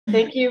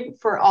Thank you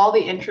for all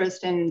the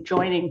interest in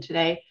joining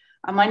today.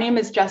 My name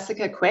is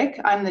Jessica Quick.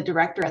 I'm the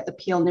director at the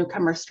Peel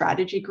Newcomer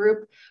Strategy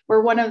Group.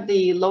 We're one of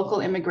the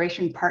local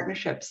immigration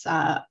partnerships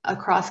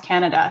across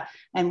Canada,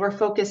 and we're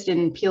focused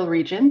in Peel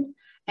region.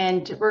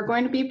 And we're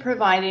going to be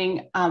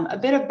providing a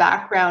bit of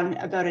background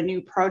about a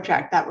new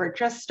project that we're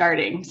just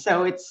starting.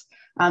 So it's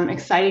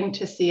exciting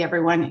to see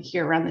everyone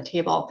here around the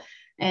table.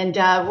 And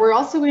we're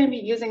also going to be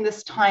using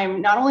this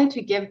time not only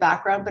to give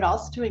background, but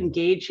also to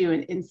engage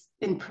you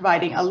in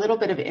providing a little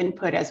bit of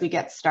input as we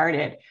get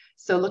started.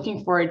 So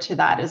looking forward to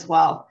that as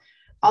well.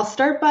 I'll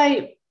start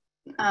by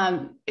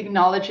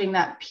acknowledging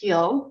that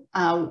Peel,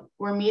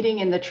 we're meeting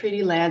in the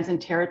treaty lands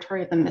and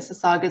territory of the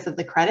Mississaugas of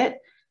the Credit.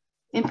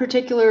 In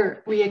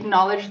particular, we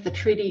acknowledge the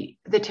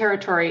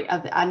territory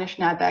of the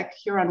Anishinaabe,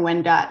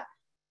 Huron-Wendat,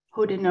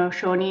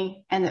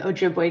 Haudenosaunee, and the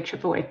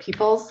Ojibwe-Chippewa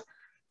peoples,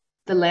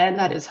 the land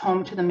that is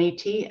home to the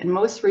Métis, and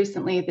most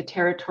recently, the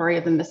territory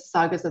of the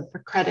Mississaugas of the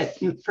Credit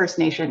First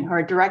Nation, who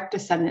are direct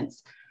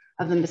descendants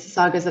of the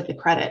Mississaugas of the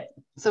Credit.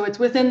 So it's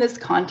within this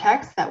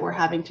context that we're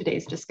having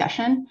today's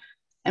discussion,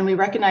 and we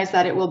recognize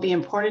that it will be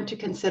important to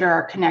consider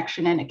our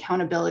connection and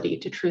accountability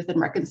to truth and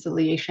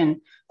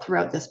reconciliation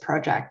throughout this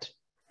project.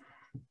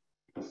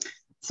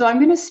 So I'm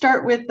going to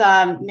start with,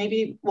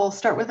 maybe we'll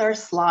start with our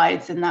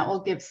slides, and that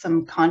will give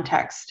some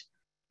context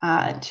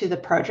to the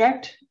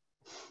project.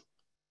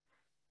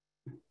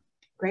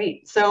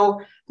 Great.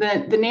 So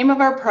the name of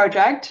our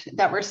project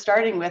that we're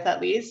starting with, at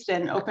least,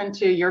 and open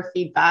to your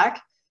feedback,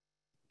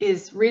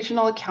 is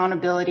Regional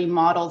Accountability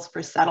Models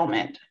for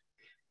Settlement.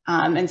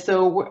 And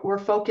so we're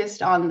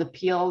focused on the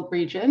Peel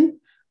region.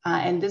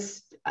 And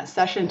this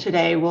session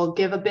today will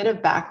give a bit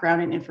of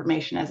background and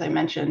information, as I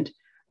mentioned.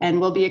 And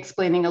we'll be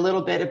explaining a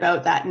little bit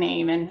about that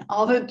name and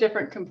all the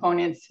different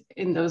components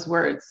in those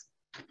words.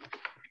 So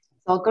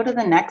I'll go to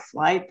the next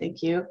slide.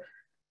 Thank you.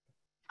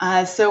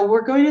 So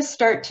we're going to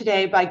start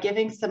today by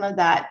giving some of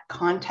that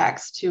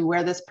context to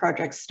where this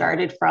project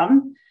started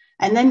from,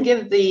 and then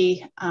give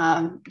the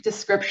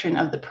description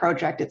of the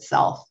project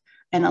itself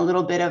and a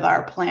little bit of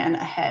our plan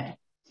ahead.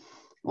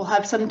 We'll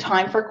have some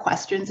time for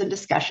questions and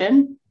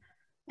discussion,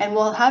 and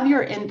we'll have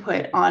your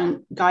input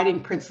on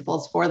guiding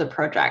principles for the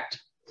project.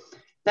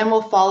 Then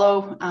we'll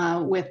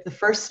follow with the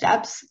first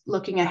steps,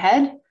 looking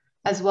ahead,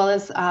 as well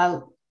as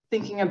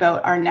thinking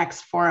about our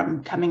next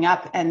forum coming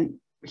up and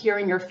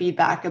hearing your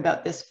feedback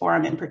about this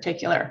forum in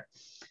particular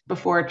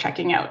before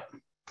checking out.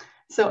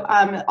 So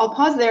I'll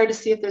pause there to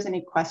see if there's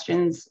any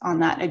questions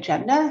on that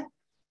agenda.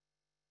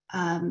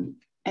 And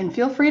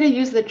feel free to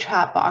use the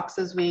chat box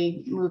as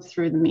we move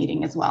through the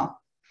meeting as well.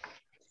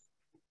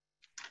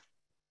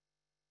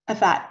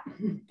 Afat.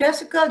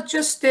 Jessica,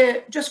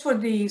 just for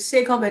the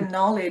sake of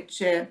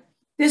knowledge,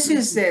 this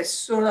is a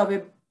sort of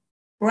a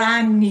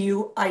brand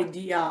new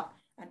idea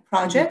and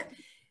project.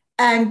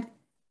 And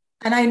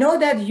I know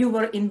that you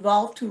were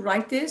involved to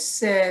write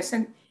this.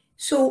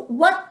 So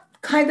what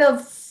kind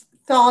of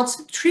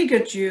thoughts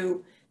triggered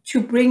you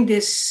to bring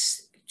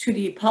this to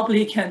the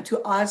public and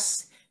to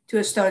us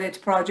to start this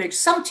project?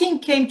 Something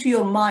came to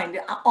your mind.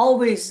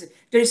 Always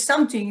there's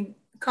something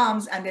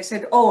comes and they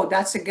said, oh,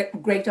 that's a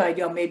great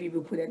idea. Maybe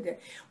we'll put it there.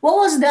 What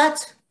was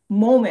that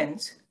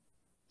moment?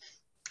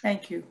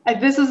 Thank you.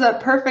 This is a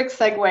perfect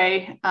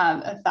segue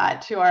of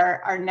that to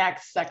our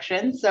next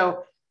section.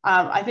 So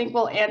I think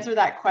we'll answer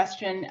that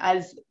question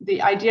as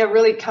the idea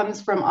really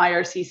comes from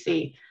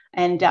IRCC,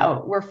 and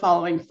we're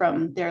following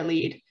from their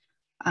lead.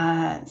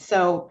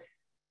 So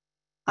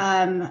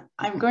I'm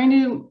going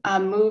to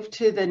move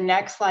to the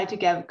next slide to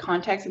give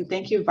context, and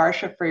thank you,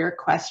 Varsha, for your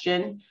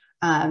question.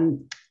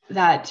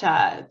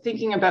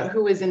 Thinking about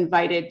who was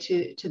invited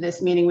to this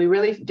meeting, we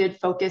really did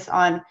focus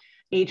on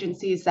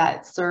agencies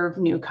that serve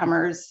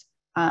newcomers,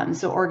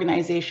 so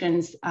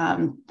organizations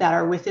that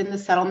are within the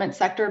settlement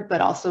sector,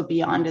 but also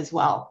beyond as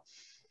well.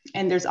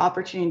 And there's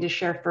opportunity to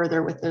share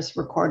further with this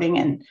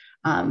recording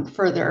and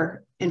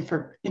further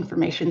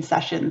information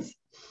sessions.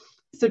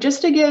 So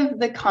just to give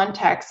the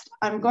context,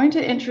 I'm going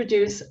to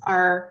introduce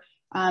our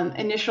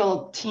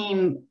initial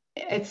team.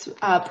 It's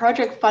a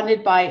project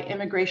funded by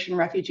Immigration,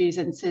 Refugees,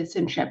 and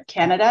Citizenship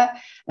Canada.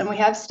 And we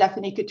have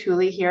Stephanie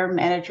Catuli here,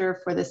 manager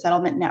for the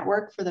Settlement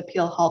Network for the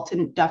Peel,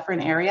 Halton,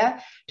 Dufferin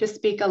area, to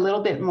speak a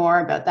little bit more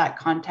about that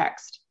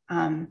context.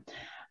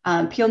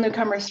 Peel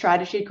Newcomer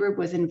Strategy Group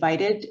was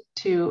invited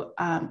to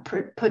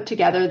put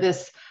together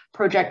this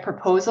project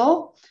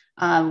proposal,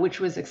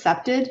 which was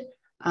accepted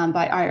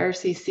by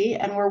IRCC,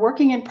 and we're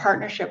working in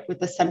partnership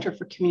with the Center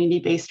for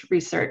Community-Based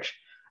Research.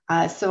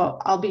 So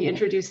I'll be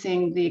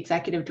introducing the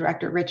Executive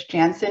Director, Rich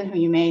Jansen, who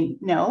you may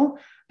know,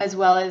 as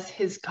well as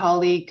his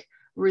colleague,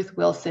 Ruth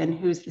Wilson,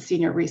 who's the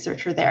senior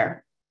researcher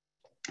there.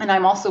 And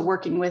I'm also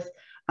working with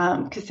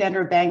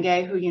Cassandra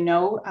Bangay, who you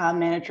know,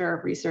 Manager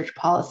of Research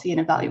Policy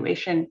and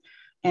Evaluation,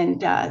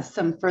 and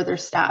some further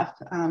staff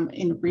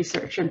in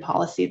research and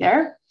policy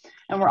there.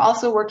 And we're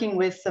also working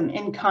with some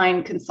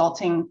in-kind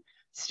consulting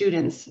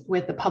students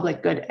with the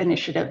Public Good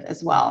Initiative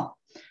as well.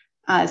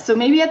 So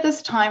maybe at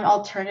this time,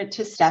 I'll turn it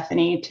to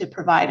Stephanie to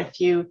provide a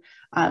few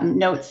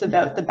notes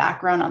about the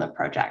background on the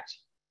project.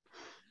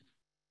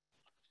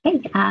 Hey,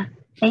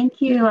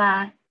 thank you,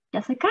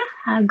 Jessica.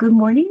 Good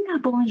morning,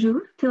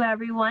 bonjour to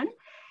everyone.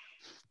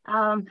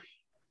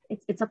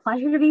 It's a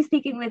pleasure to be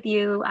speaking with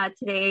you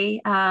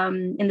today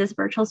in this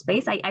virtual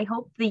space. I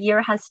hope the year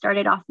has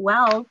started off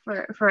well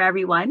for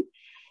everyone.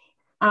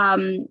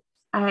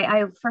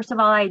 First of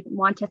all, I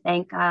want to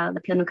thank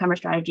the Newcomer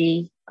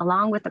Strategy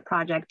along with the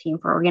project team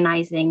for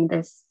organizing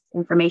this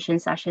information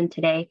session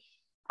today.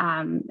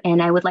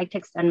 And I would like to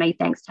extend my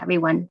thanks to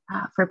everyone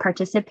for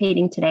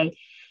participating today.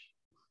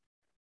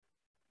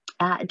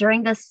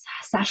 During this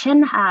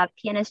session,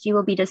 PNSG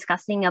will be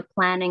discussing a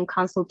plan and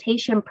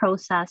consultation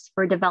process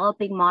for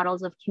developing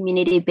models of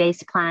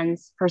community-based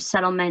plans for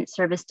settlement,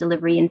 service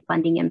delivery, and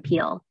funding and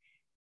appeal.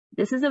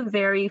 This is a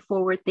very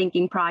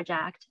forward-thinking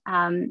project,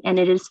 and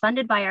it is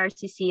funded by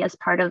IRCC as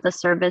part of the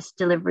service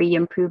delivery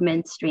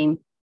improvement stream.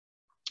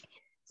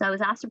 So I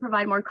was asked to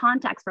provide more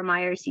context from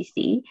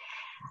IRCC.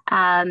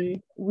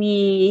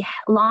 We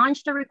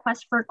launched a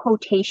request for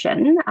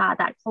quotation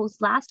that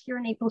closed last year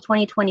in April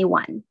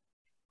 2021.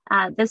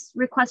 This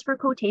request for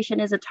quotation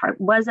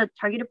was a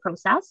targeted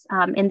process.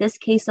 In this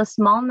case, a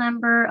small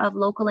number of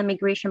local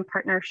immigration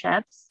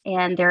partnerships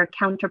and their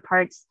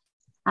counterparts,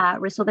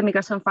 Réseau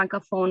d'Immigration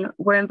Francophone,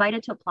 were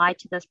invited to apply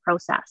to this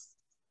process.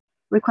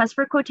 Requests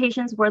for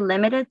quotations were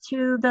limited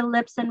to the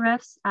LIPs and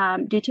RIFs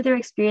due to their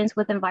experience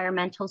with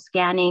environmental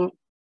scanning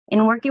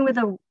and working with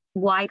a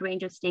wide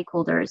range of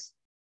stakeholders.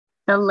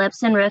 The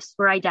LIPs and RIFs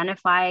were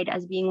identified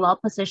as being well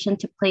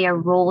positioned to play a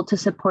role to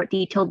support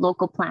detailed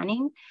local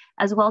planning,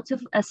 as well to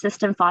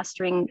assist in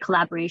fostering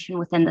collaboration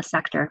within the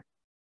sector.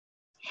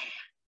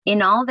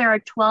 In all, there are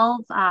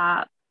 12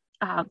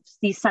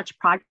 these such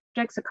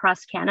projects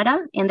across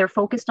Canada, and they're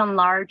focused on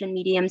large and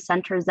medium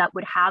centers that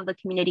would have the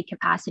community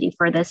capacity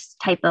for this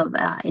type of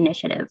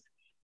initiative.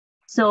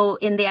 So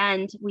in the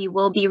end, we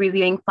will be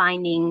reviewing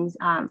findings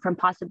from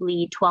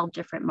possibly 12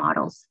 different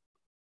models.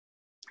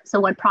 So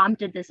what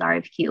prompted this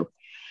RFQ?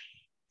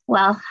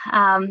 Well,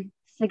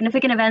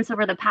 significant events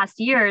over the past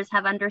years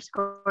have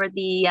underscored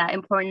the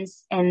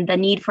importance and the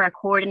need for a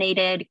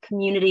coordinated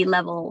community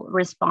level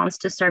response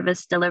to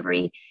service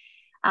delivery.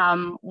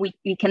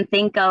 We can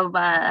think of,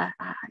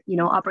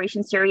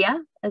 Operation Syria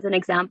as an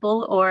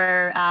example,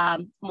 or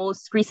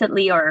most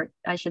recently, or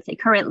I should say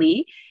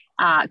currently,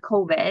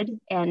 COVID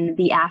and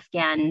the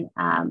Afghan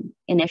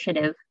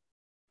initiative.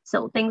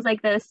 So things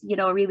like this,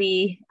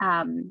 really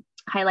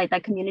highlight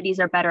that communities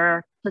are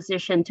better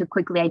positioned to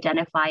quickly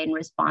identify and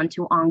respond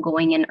to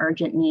ongoing and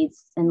urgent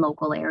needs in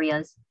local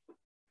areas.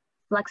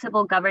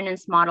 Flexible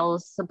governance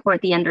models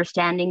support the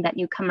understanding that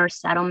newcomer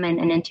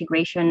settlement and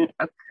integration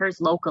occurs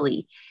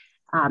locally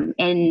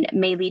and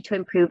may lead to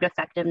improved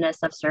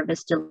effectiveness of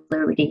service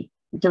delivery,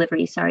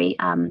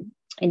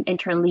 in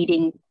turn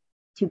leading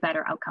to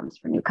better outcomes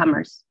for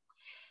newcomers.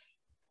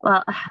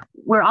 Well,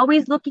 we're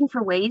always looking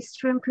for ways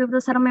to improve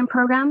the settlement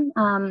program,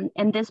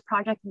 and this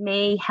project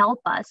may help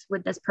us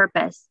with this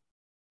purpose.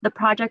 The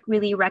project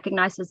really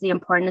recognizes the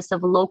importance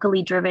of a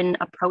locally driven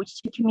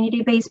approach to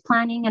community-based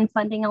planning and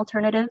funding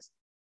alternatives,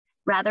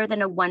 rather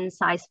than a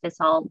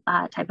one-size-fits-all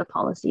type of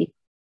policy.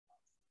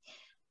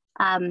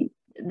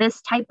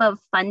 This type of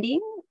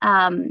funding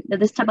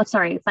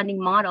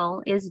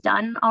model is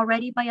done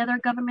already by other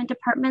government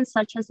departments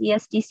such as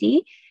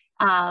ESDC.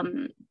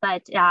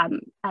 But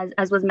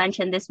as was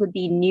mentioned, this would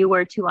be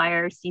newer to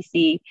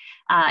IRCC,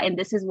 and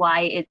this is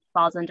why it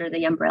falls under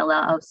the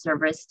umbrella of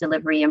service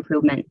delivery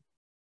improvement.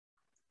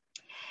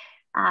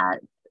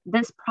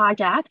 This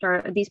project,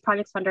 or these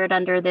projects funded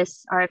under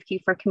this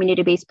RFQ for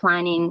community-based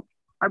planning,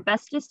 are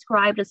best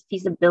described as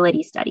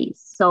feasibility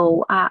studies.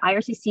 So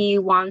IRCC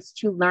wants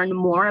to learn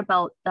more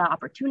about the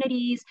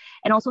opportunities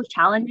and also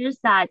challenges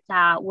that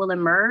will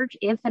emerge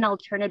if an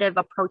alternative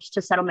approach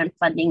to settlement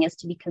funding is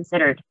to be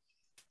considered.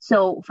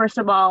 So first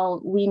of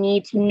all, we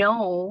need to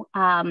know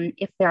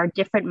if there are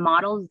different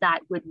models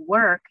that would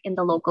work in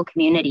the local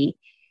community.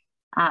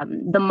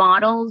 The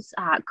models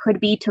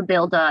could be to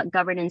build a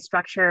governance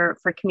structure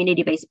for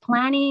community-based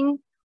planning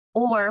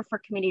or for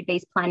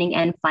community-based planning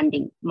and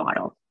funding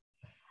model.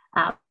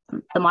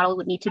 The model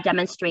would need to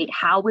demonstrate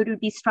how it would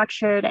be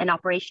structured and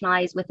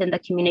operationalized within the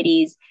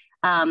communities,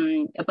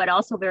 but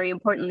also very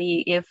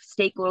importantly, if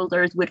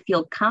stakeholders would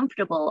feel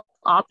comfortable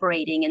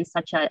operating in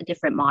such a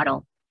different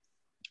model.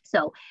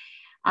 So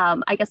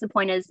I guess the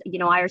point is,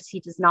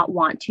 IRC does not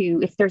want to,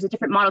 if there's a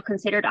different model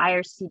considered,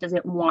 IRC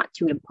doesn't want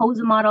to impose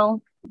a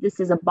model. This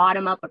is a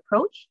bottom-up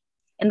approach.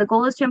 And the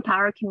goal is to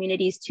empower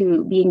communities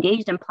to be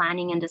engaged in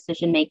planning and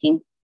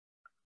decision-making.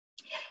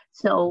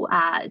 So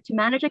to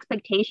manage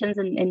expectations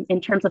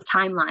in terms of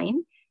timeline,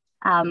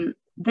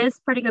 this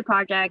particular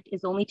project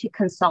is only to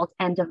consult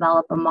and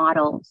develop a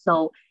model.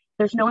 So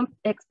there's no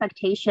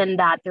expectation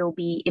that there will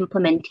be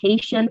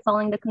implementation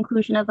following the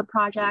conclusion of the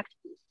project.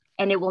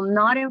 And it will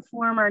not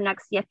inform our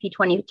next CFP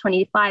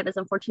 2025, as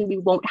unfortunately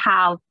we won't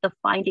have the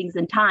findings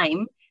in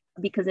time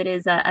because it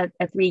is a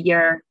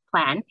 3-year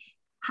plan.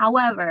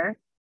 However,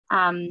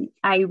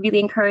 I really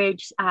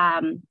encourage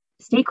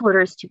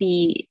stakeholders to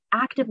be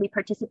actively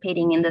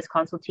participating in this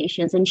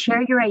consultations and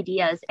share your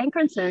ideas and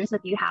concerns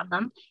if you have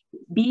them.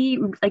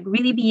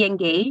 Really be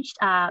engaged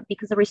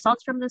because the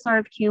results from this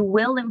RFQ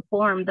will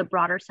inform the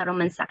broader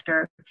settlement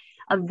sector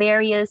of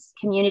various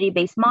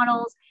community-based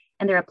models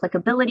and their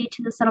applicability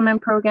to the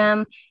settlement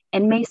program,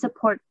 and may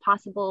support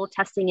possible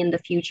testing in the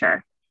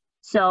future.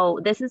 So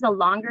this is a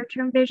longer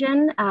term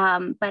vision,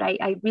 but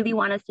I really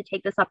want us to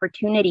take this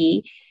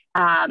opportunity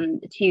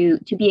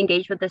to be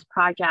engaged with this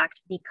project,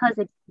 because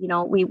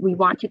we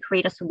want to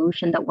create a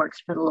solution that works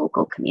for the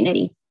local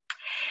community.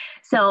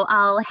 So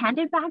I'll hand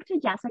it back to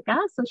Jessica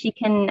so she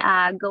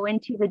can go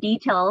into the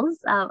details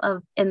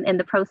in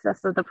the process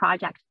of the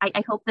project.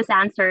 I hope this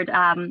answered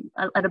a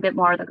little bit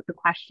more the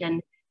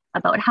question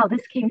about how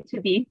this came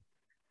to be.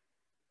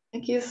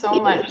 Thank you so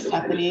much,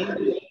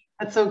 Stephanie.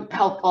 That's so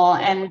helpful,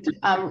 and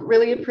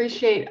really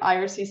appreciate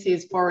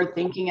IRCC's forward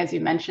thinking, as you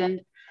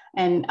mentioned,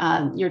 and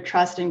your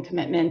trust and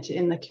commitment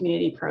in the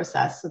community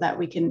process so that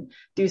we can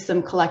do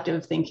some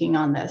collective thinking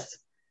on this.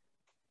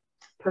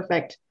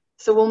 Perfect.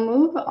 So we'll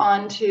move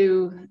on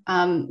to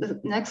the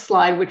next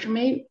slide, which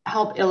may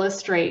help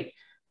illustrate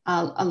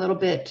a little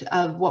bit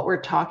of what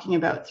we're talking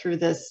about through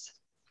this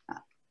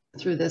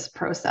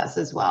process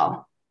as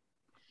well.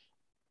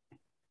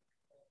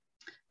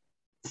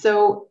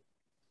 So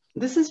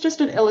this is just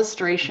an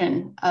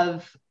illustration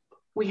of,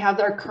 we have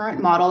our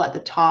current model at the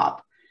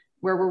top,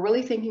 where we're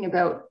really thinking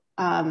about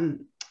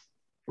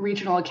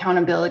regional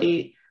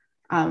accountability.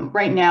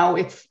 Right now,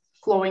 it's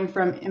flowing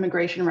from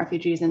Immigration,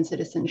 Refugees, and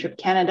Citizenship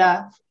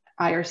Canada,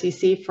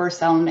 IRCC, for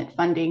settlement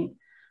funding,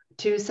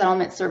 to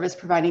settlement service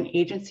providing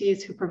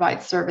agencies who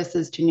provide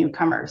services to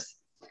newcomers.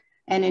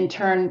 And in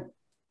turn,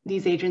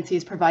 these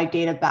agencies provide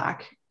data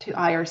back to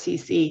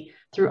IRCC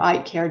through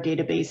iCare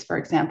database, for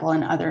example,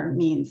 and other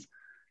means.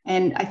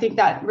 And I think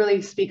that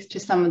really speaks to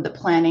some of the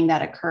planning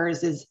that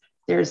occurs. Is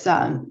there's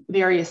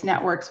various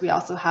networks we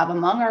also have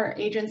among our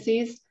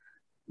agencies,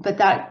 but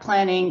that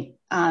planning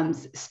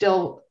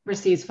still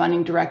receives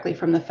funding directly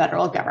from the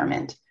federal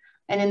government.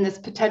 And in this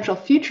potential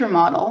future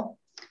model,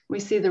 we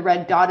see the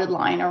red dotted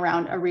line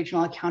around a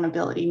regional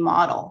accountability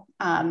model.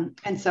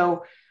 And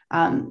so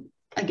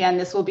again,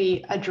 this will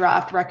be a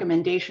draft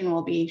recommendation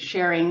we'll be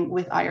sharing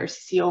with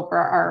IRCC over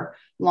our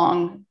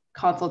long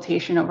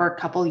consultation over a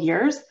couple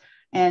years.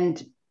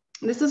 And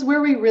this is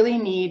where we really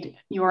need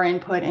your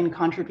input and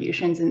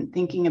contributions in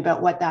thinking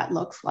about what that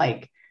looks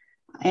like.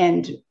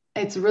 And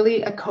it's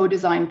really a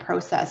co-design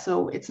process.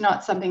 So it's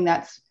not something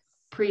that's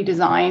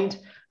pre-designed.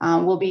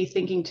 We'll be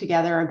thinking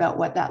together about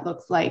what that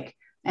looks like,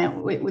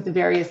 and with the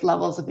various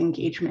levels of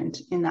engagement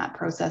in that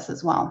process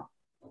as well.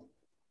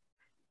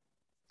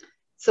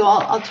 So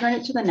I'll turn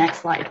it to the next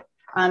slide.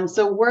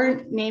 So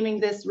we're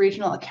naming this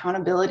regional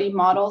accountability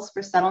models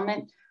for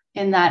settlement,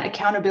 in that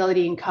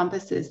accountability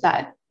encompasses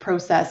that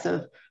process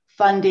of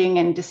funding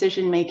and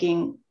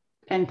decision-making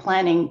and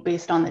planning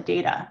based on the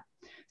data.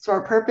 So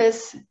our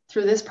purpose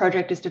through this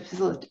project is to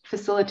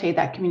facilitate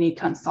that community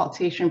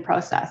consultation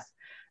process,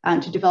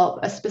 to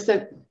develop a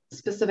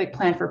specific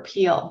plan for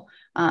appeal,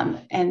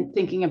 and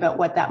thinking about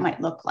what that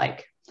might look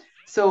like.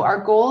 So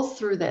our goals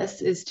through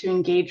this is to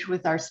engage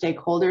with our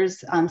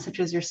stakeholders, such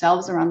as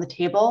yourselves around the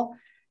table,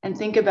 and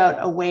think about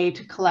a way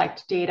to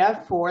collect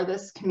data for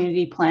this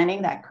community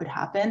planning that could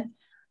happen,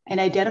 and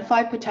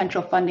identify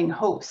potential funding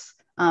hosts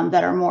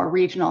that are more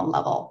regional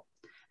level,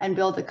 and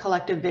build a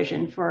collective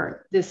vision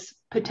for this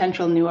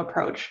potential new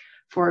approach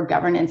for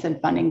governance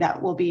and funding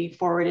that will be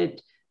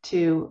forwarded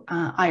to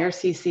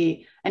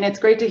IRCC. And it's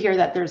great to hear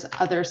that there's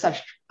other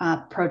such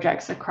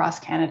projects across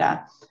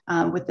Canada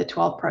with the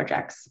 12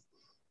 projects.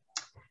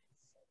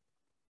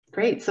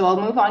 Great, so I'll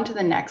move on to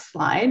the next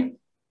slide.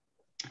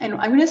 And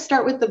I'm gonna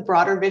start with the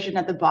broader vision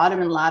at the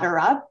bottom and ladder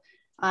up.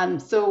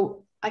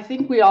 So I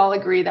think we all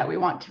agree that we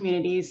want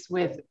communities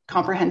with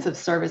comprehensive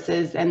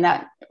services, and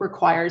that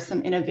requires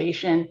some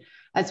innovation,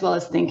 as well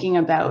as thinking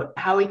about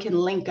how we can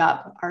link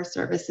up our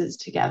services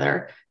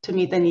together to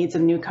meet the needs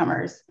of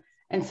newcomers.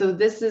 And so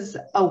this is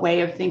a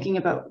way of thinking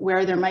about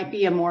where there might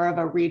be more of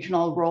a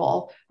regional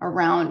role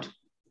around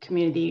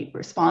community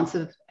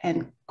responsive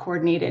and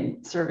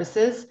coordinated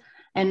services.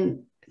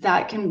 And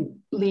that can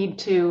lead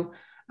to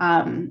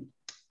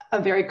a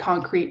very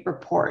concrete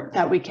report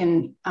that we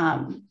can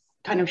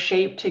kind of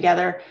shape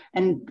together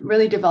and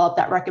really develop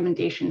that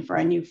recommendation for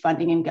a new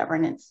funding and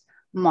governance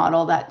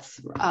model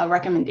that's a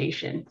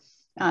recommendation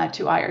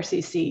to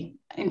IRCC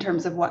in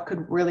terms of what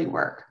could really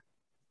work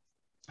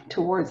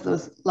towards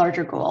those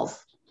larger goals.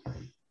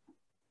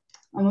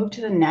 I'll move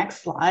to the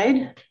next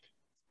slide.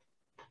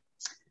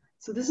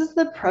 So this is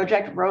the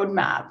project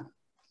roadmap.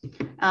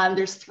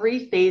 There's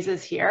 3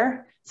 phases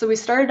here. So we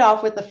started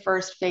off with the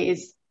first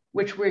phase,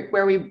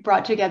 where we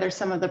brought together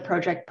some of the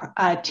project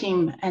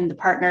team and the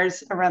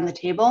partners around the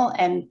table,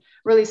 and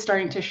really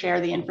starting to share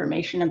the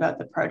information about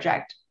the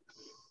project.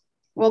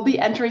 We'll be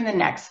entering the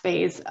next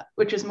phase,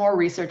 which is more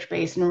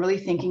research-based, and really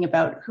thinking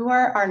about who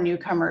are our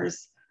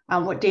newcomers,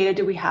 what data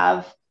do we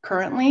have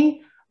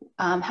currently,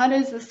 how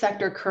does the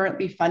sector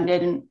currently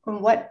funded, and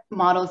what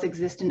models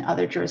exist in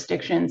other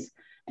jurisdictions,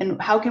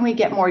 and how can we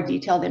get more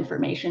detailed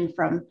information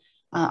from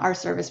our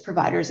service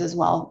providers as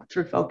well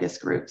through focus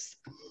groups.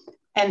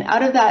 And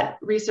out of that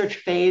research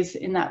phase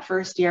in that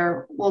first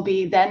year, we'll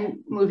be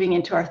then moving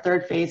into our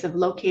third phase of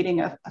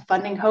locating a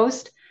funding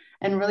host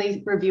and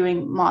really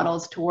reviewing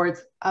models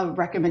towards a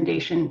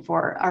recommendation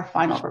for our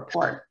final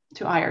report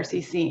to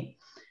IRCC.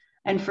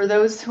 And for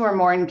those who are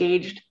more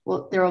engaged,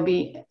 there will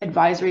be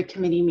advisory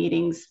committee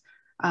meetings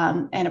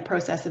and a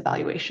process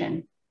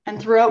evaluation.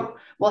 And throughout,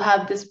 we'll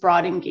have this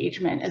broad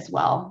engagement as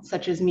well,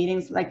 such as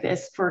meetings like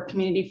this for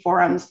community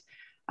forums,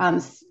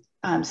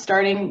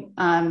 starting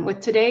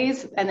with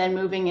today's and then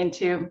moving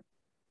into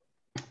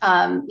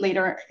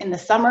later in the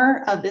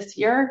summer of this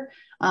year,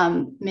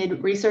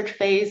 mid-research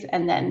phase,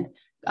 and then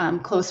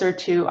closer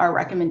to our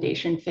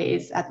recommendation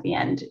phase at the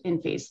end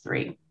in phase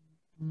 3.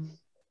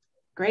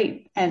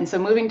 Great. And so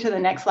moving to the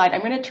next slide,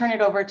 I'm going to turn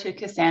it over to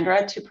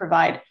Cassandra to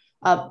provide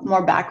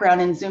more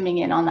background and zooming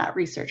in on that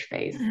research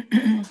phase.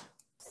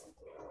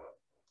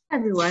 Hi,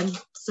 everyone.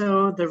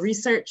 So the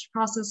research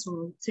process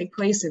will take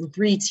place in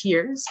 3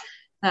 tiers.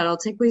 That'll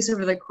take place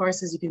over the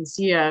course, as you can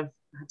see, of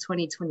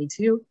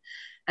 2022.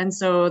 And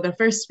so the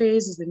first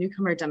phase is the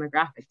newcomer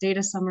demographic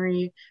data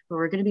summary, where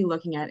we're going to be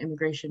looking at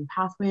immigration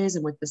pathways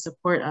and with the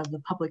support of the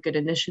Public Good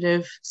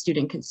Initiative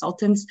student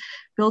consultants,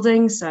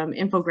 building some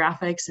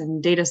infographics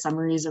and data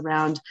summaries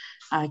around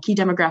key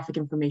demographic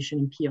information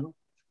in Peel.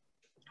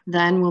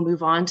 Then we'll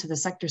move on to the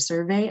sector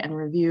survey and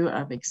review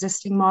of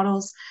existing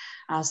models.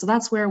 So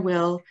that's where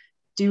we'll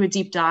do a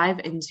deep dive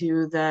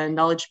into the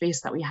knowledge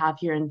base that we have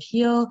here in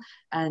Peel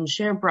and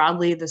share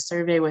broadly the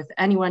survey with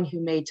anyone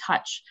who may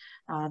touch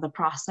the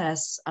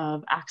process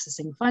of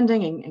accessing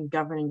funding and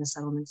governing the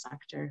settlement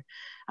sector.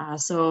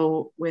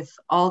 So with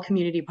all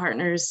community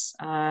partners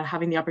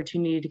having the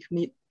opportunity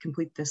to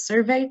complete this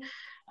survey,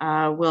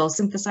 we'll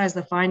synthesize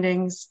the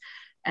findings,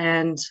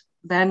 and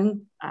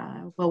then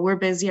while we're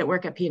busy at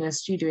work at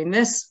PNSG doing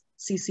this,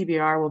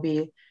 CCBR will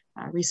be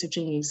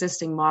researching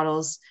existing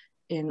models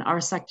in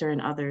our sector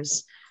and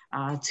others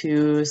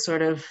to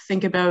sort of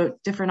think about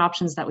different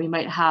options that we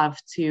might have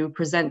to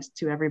present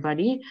to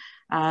everybody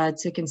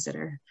to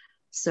consider.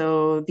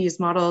 So these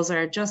models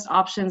are just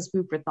options,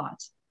 food for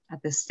thought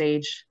at this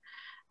stage.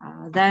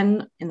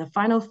 Then in the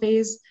final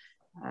phase,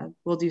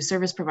 we'll do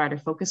service provider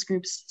focus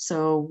groups.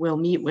 So we'll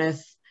meet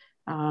with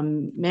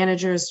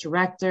managers,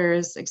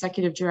 directors,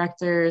 executive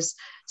directors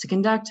to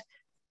conduct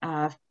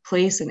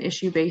place and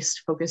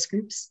issue-based focus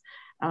groups.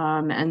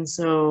 And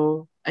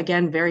so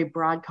again, very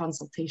broad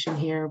consultation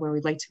here where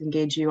we'd like to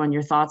engage you on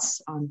your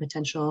thoughts on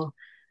potential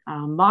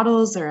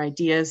models or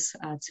ideas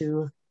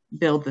to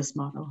build this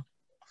model.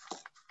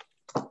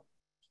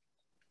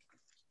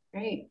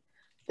 Great.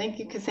 Thank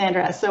you,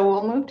 Cassandra. So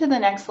we'll move to the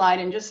next slide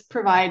and just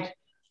provide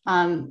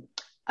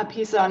a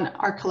piece on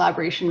our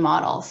collaboration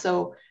model.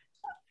 So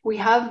we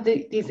have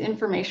these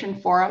information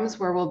forums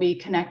where we'll be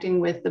connecting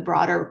with the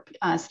broader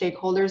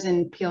stakeholders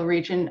in Peel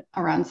region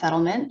around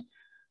settlement.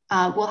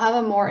 We'll have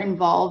a more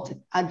involved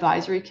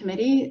advisory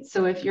committee.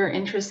 So if you're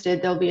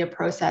interested, there'll be a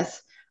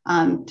process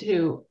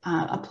to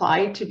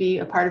apply to be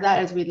a part of that,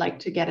 as we'd like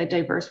to get a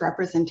diverse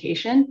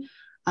representation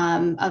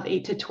of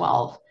 8 to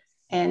 12.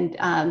 And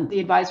the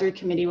advisory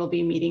committee will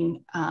be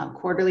meeting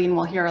quarterly, and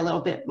we'll hear a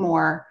little bit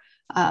more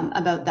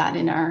about that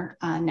in our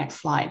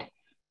next slide.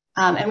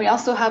 And we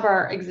also have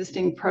our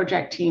existing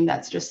project team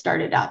that's just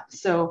started up.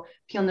 So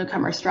Peel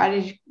Newcomer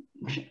Strategy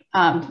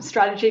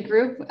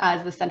Group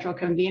as the central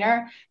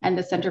convener, and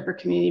the Center for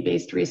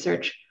Community-Based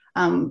Research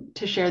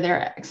to share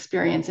their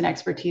experience and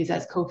expertise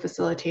as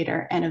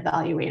co-facilitator and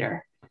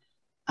evaluator.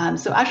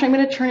 So actually, I'm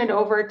going to turn it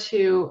over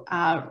to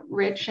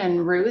Rich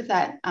and Ruth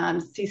at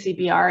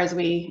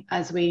CCBR,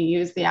 as we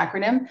use the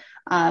acronym,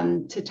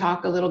 to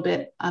talk a little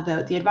bit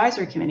about the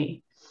advisory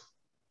committee.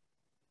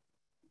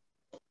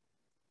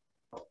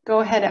 Go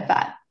ahead,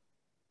 Afat.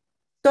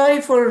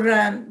 Sorry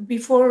for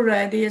before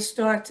they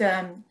start.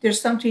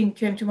 There's something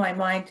came to my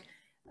mind,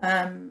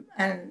 and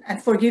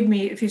forgive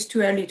me if it's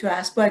too early to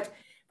ask, but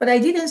I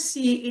didn't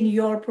see in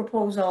your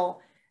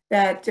proposal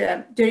that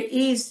there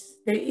is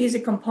a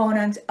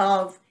component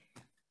of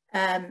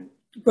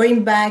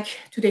going back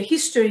to the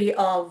history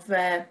of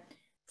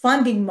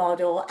funding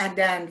model and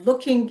then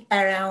looking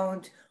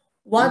around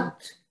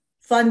what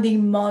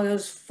funding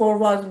models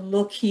forward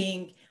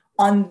looking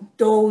on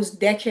those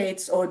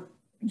decades or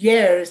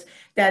years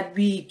that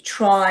we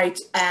tried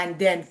and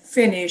then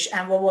finished,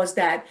 and what was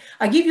that?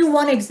 I'll give you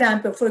one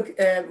example.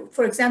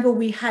 For example,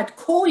 we had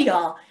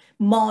COIA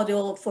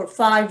model for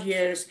 5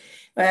 years,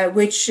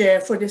 which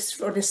for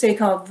the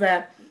sake of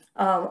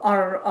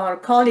our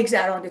colleagues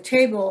that are on the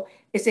table,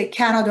 is a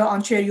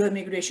Canada-Ontario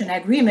immigration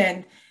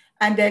agreement.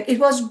 And then it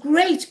was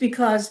great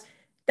because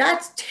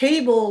that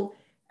table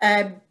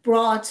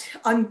brought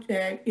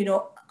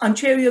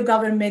Ontario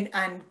government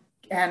and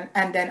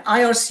then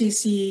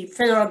IRCC,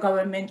 federal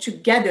government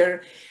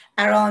together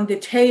around the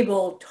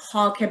table,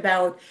 talk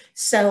about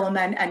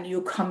settlement and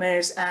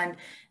newcomers and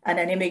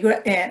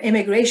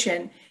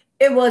immigration.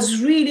 It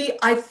was really,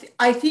 I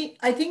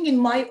think in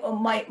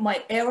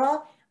my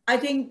era, I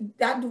think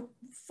that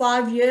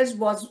 5 years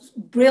was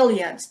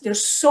brilliant.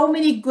 There's so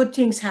many good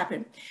things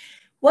happen.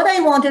 What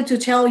I wanted to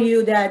tell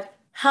you that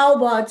how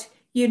about,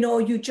 you know,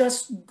 you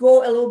just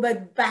go a little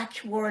bit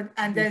backward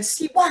and then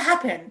see what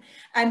happened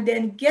and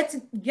then get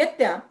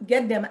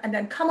them and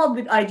then come up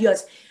with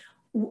ideas.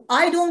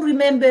 I don't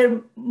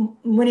remember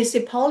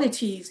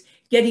municipalities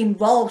get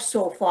involved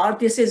so far.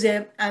 This is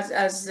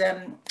as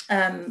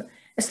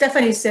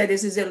Stephanie said,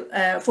 this is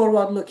a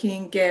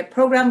forward-looking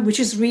program, which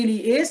is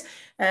really is.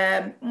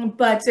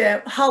 But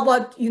how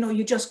about, you know,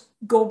 you just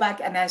go back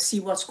and then see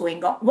what's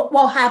going on,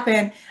 what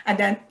happened, and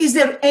then is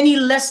there any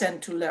lesson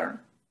to learn?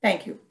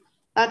 Thank you.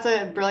 That's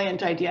a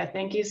brilliant idea.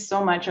 Thank you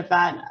so much of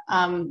that.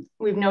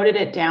 We've noted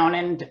it down,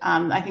 and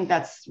I think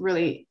that's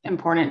really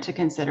important to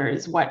consider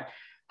is what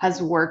has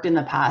worked in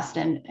the past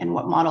and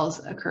what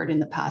models occurred in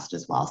the past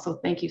as well. So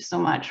thank you so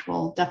much.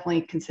 We'll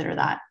definitely consider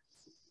that.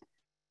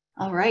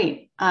 All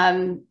right.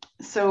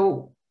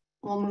 So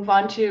we'll move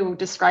on to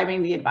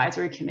describing the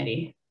advisory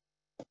committee.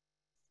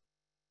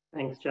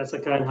 Thanks,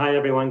 Jessica, and hi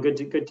everyone. Good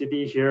to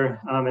be here.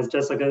 As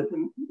Jessica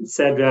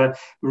said,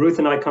 Ruth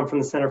and I come from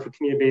the Center for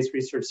Community-Based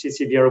Research,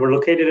 CCBR. We're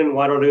located in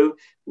Waterloo.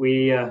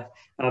 We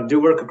do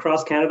work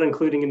across Canada,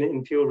 including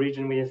in Peel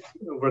region. We have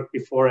worked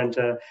before, and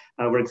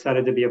we're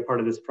excited to be a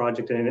part of this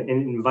project and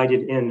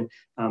invited in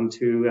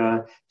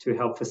to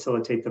help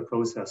facilitate the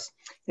process.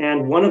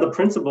 And one of the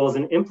principles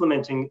in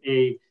implementing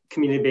a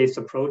community-based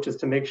approach is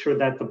to make sure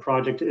that the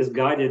project is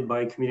guided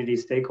by community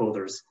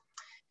stakeholders.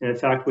 And in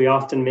fact, we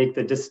often make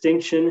the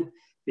distinction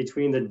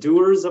between the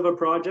doers of a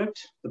project,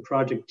 the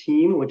project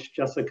team, which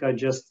Jessica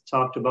just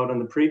talked about on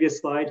the previous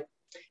slide,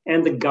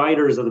 and the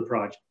guiders of the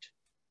project.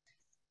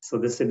 So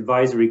this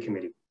advisory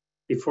committee.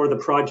 Before the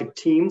project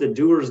team, the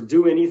doers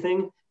do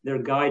anything,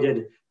 they're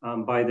guided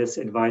by this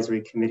advisory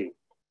committee.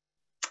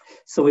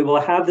 So we will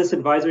have this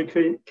advisory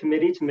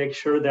committee to make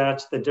sure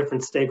that the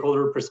different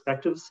stakeholder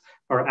perspectives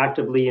are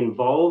actively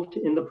involved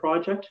in the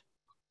project,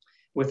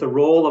 with a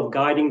role of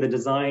guiding the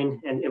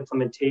design and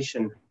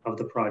implementation of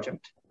the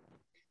project.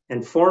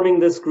 And forming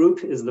this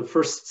group is the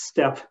first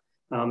step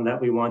that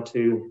we want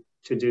to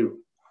do.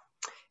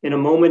 In a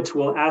moment,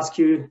 we'll ask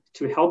you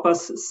to help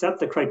us set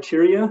the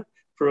criteria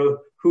for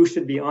who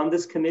should be on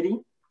this committee,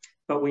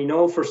 but we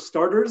know for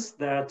starters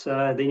that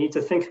they need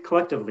to think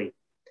collectively,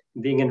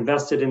 being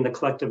invested in the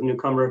collective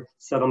newcomer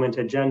settlement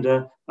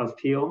agenda of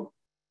Peel.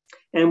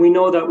 And we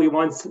know that we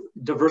want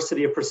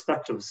diversity of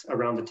perspectives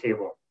around the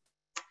table.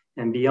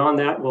 And beyond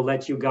that, we'll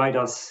let you guide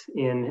us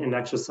in an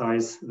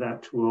exercise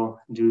that we'll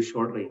do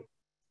shortly.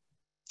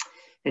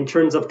 In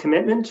terms of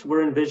commitment,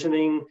 we're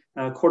envisioning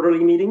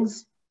quarterly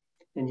meetings.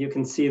 And you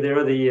can see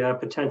there the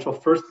potential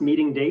first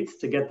meeting dates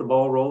to get the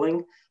ball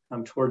rolling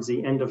towards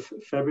the end of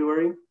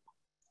February.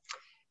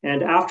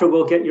 And after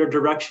we'll get your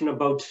direction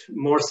about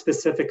more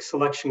specific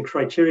selection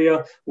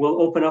criteria,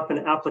 we'll open up an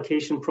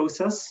application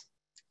process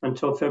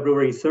until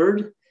February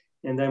 3rd,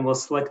 and then we'll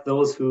select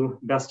those who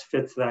best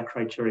fit that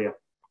criteria.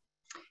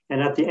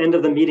 And at the end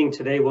of the meeting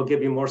today, we'll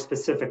give you more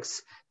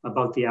specifics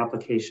about the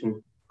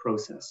application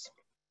process.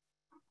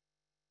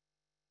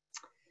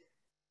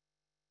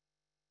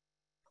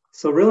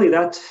 So really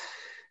that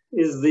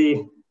is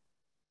the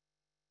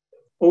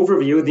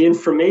overview, the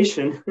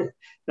information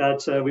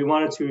that we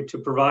wanted to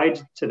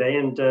provide today.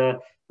 And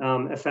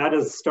Afad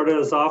has started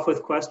us off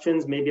with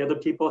questions. Maybe other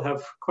people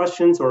have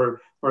questions or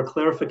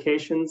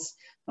clarifications,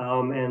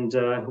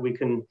 and we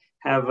can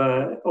have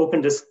an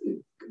open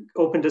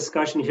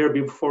discussion here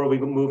before we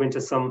move into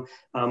some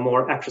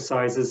more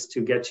exercises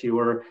to get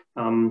your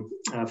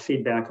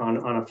feedback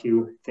on a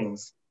few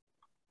things.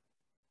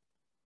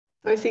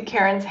 So I see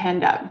Karen's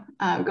hand up.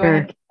 Go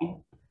ahead.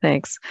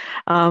 Thanks.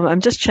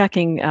 I'm just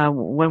checking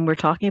when we're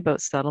talking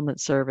about settlement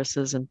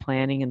services and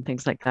planning and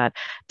things like that,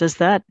 does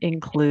that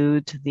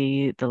include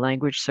the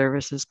language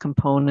services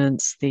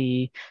components,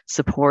 the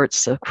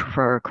supports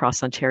for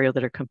across Ontario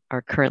that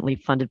are currently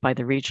funded by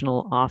the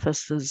regional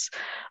offices?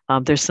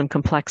 There's some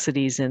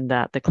complexities in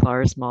that the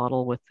CLARS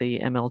model with the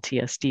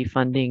MLTSD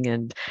funding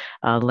and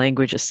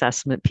language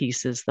assessment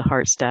pieces, the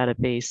HEARTS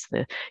database,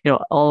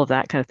 all of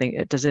that kind of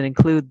thing. Does it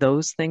include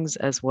those things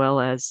as well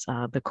as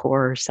the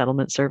core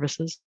settlement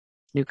services?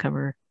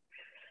 Newcomer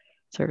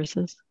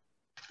services?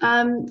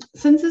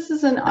 Since this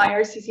is an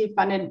IRCC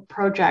funded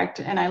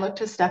project, and I look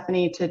to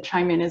Stephanie to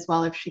chime in as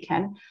well if she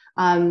can,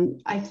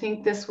 I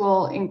think this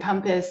will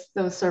encompass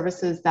those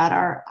services that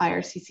are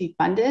IRCC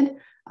funded,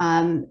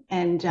 and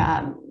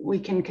we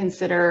can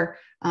consider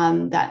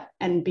that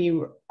and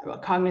be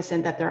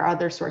cognizant that there are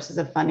other sources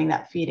of funding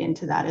that feed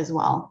into that as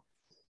well.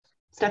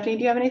 Stephanie,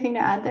 do you have anything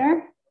to add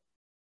there?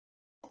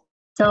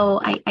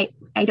 So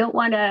I don't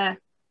want to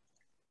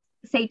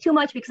say too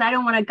much because I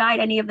don't want to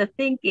guide any of the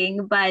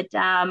thinking, but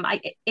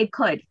it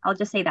could. I'll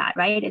just say that,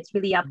 right? It's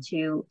really up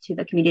to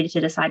the community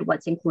to decide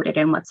what's included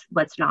and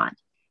what's not.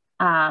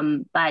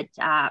 But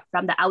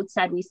from the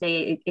outset, we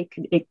say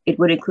it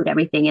would include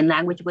everything, and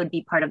language would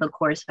be part of the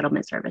core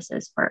settlement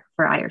services for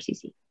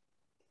IRCC.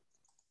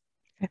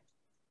 Okay.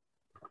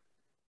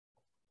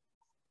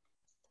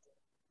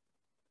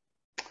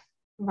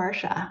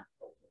 Varsha.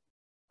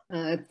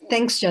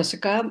 Thanks,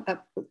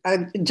 Jessica.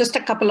 Just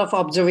a couple of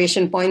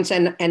observation points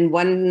and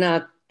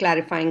one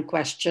clarifying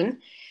question.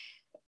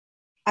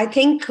 I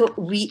think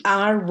we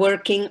are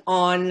working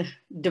on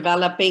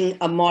developing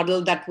a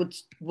model that would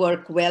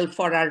work well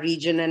for our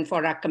region and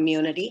for our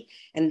community.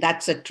 And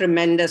that's a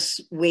tremendous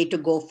way to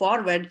go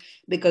forward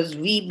because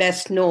we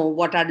best know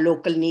what our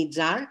local needs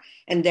are.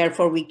 And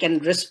therefore we can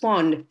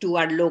respond to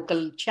our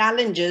local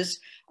challenges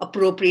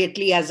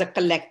appropriately as a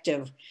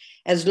collective.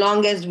 As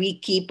long as we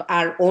keep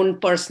our own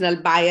personal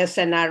bias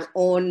and our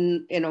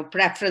own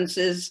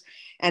preferences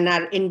and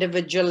our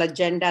individual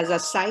agendas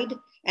aside,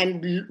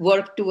 and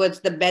work towards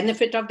the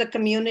benefit of the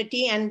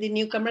community and the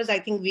newcomers, I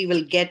think we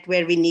will get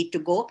where we need to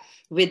go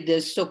with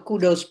this. So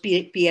kudos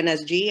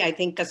PNSG. I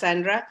think,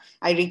 Cassandra,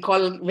 I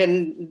recall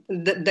when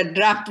the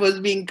draft was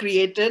being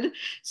created.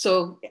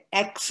 So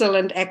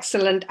excellent,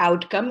 excellent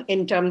outcome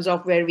in terms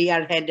of where we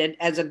are headed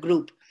as a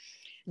group.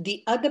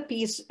 The other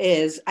piece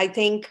is, I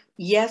think,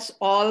 yes,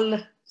 all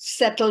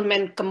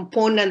settlement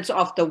components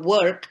of the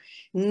work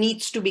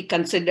needs to be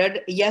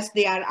considered. Yes,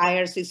 they are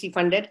IRCC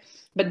funded,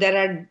 but there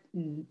are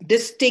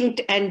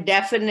distinct and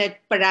definite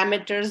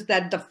parameters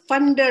that the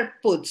funder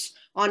puts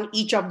on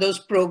each of those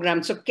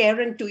programs. So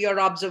Karen, to your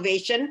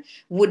observation,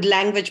 would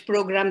language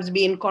programs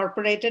be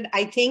incorporated?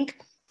 I think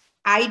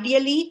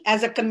ideally,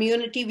 as a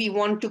community, we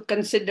want to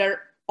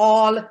consider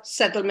all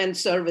settlement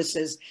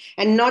services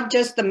and not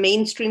just the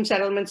mainstream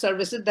settlement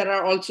services. There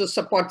are also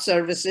support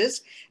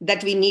services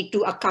that we need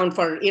to account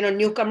for.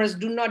 Newcomers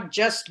do not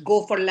just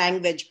go for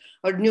language,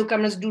 or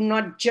newcomers do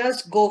not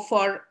just go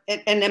for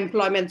an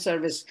employment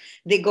service.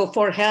 They go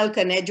for health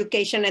and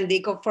education, and they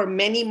go for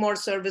many more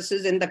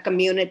services in the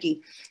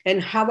community.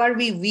 And how are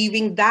we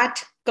weaving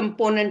that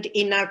component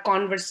in our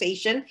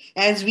conversation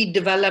as we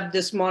develop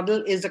this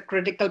model is a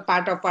critical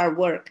part of our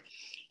work.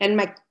 And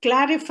my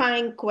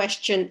clarifying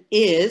question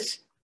is,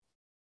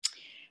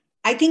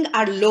 I think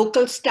our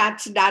local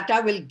stats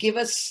data will give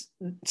us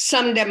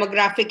some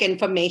demographic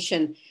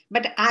information,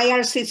 but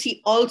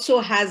IRCC also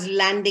has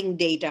landing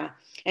data.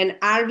 And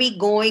are we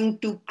going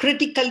to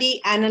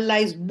critically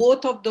analyze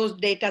both of those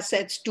data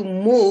sets to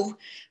move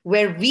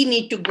where we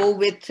need to go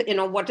with,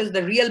 what is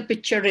the real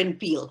picture in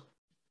Peel?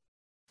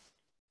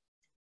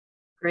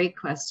 Great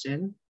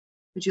question.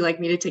 Would you like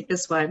me to take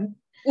this one?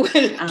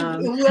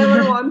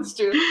 Whoever wants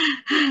to.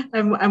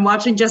 I'm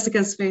watching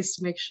Jessica's face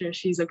to make sure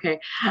she's okay.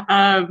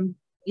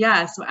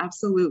 Yeah, so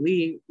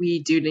absolutely, we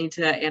do need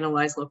to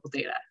analyze local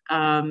data.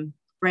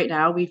 Right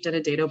now, we've done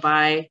a data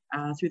buy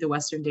through the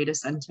Western Data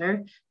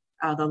Center,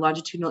 the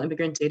longitudinal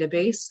immigrant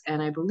database,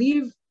 and I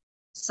believe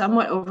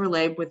somewhat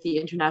overlaid with the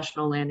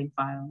international landing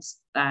files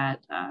that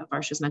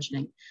Varsha's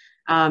mentioning.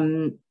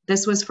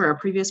 This was for a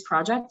previous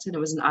project, and it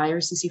was an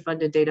IRCC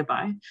funded data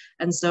buy.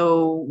 And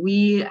so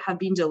we have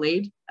been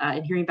delayed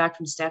in hearing back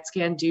from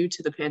StatScan due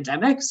to the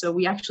pandemic. So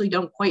we actually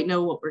don't quite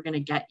know what we're going to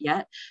get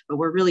yet, but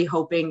we're really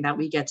hoping that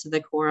we get to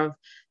the core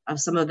of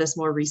some of this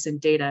more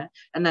recent data.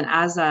 And then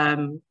as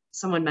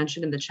someone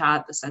mentioned in the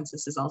chat, the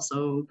census is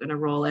also going to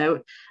roll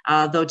out,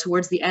 though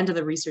towards the end of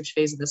the research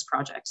phase of this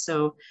project.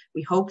 So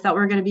we hope that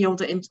we're going to be able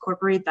to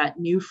incorporate that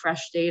new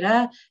fresh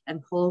data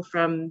and pull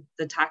from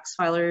the tax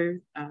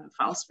filer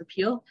files for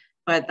Peel,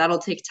 but that'll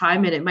take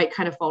time and it might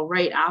kind of fall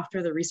right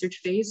after the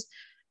research phase.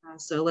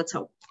 So let's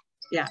hope,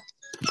 yeah.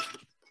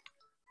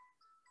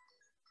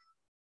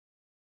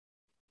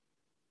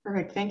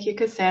 Perfect, thank you,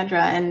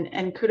 Cassandra,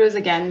 and kudos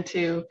again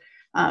to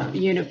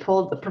you to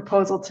pull the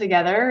proposal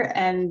together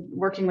and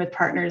working with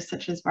partners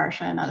such as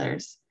Varsha and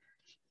others.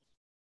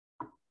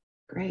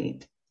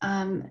 Great.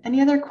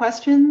 Any other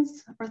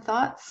questions or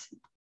thoughts?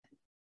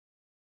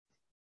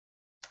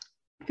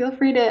 Feel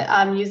free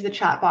to use the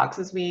chat box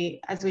as we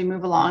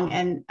move along,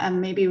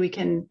 and maybe we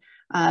can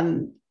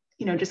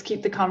just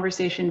keep the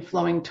conversation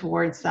flowing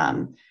towards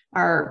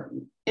our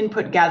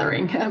input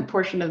gathering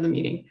portion of the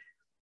meeting.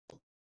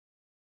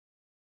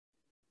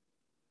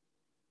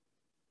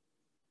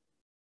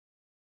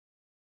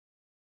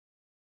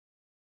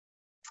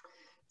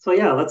 So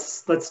yeah,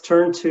 let's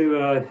turn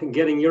to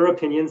getting your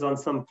opinions on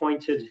some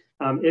pointed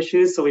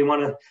issues. So we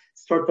want to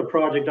start the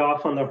project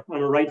off on the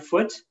right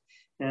foot,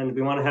 and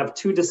we want to have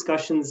two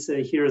discussions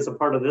here as a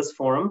part of this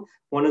forum.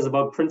 One is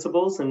about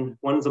principles, and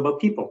one is about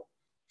people.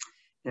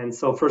 And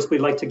so first, we'd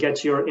like to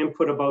get your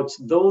input about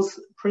those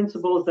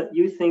principles that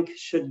you think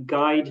should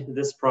guide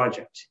this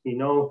project. You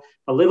know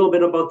a little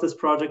bit about this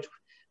project.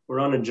 We're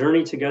on a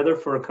journey together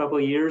for a couple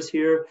of years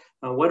here.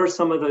 What are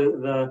some of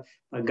the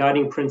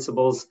guiding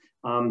principles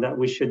that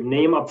we should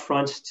name up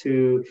front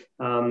to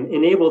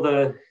enable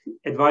the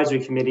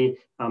advisory committee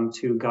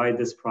to guide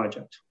this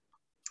project?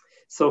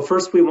 So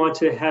first, we want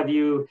to have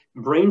you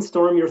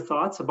brainstorm your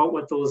thoughts about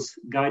what those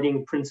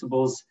guiding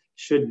principles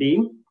should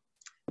be.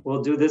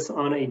 We'll do this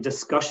on a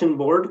discussion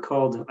board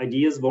called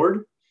Ideas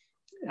Board.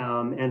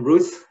 And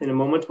Ruth, in a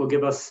moment, will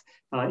give us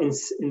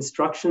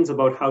instructions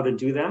about how to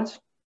do that.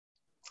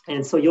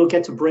 And so you'll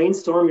get to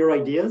brainstorm your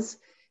ideas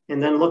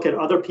and then look at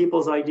other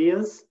people's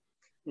ideas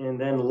and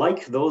then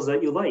like those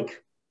that you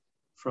like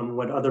from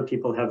what other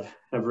people have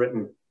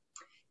written.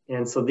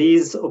 And so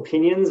these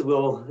opinions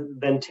will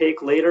then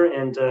take later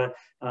and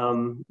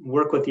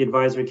work with the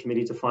advisory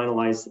committee to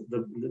finalize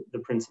the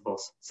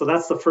principles. So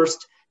that's the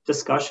first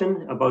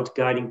discussion about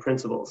guiding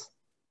principles.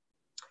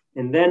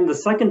 And then the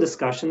second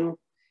discussion,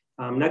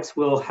 next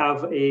we'll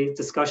have a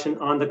discussion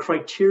on the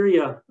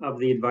criteria of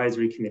the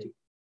advisory committee.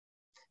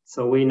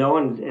 So we know,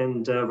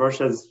 and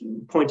Varsha has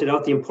pointed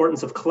out the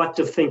importance of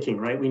collective thinking,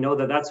 right? We know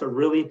that that's a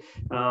really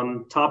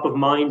top of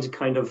mind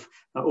kind of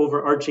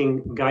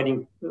overarching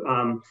guiding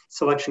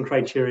selection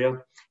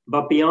criteria.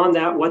 But beyond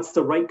that, what's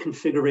the right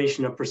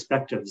configuration of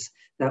perspectives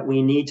that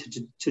we need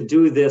to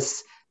do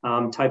this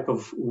type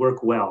of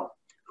work well?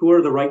 Who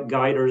are the right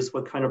guiders?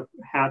 What kind of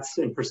hats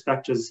and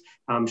perspectives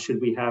should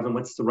we have? And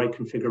what's the right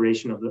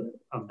configuration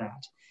of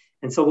that?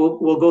 And so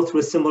we'll go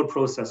through a similar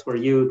process where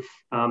you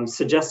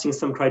suggesting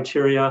some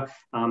criteria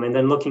and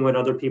then looking what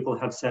other people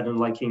have said and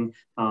liking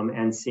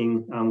and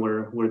seeing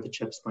where the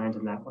chips land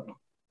in that way.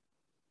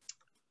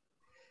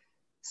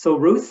 So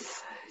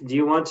Ruth, do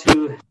you want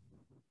to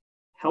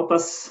help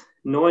us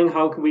knowing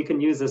how we can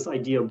use this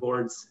idea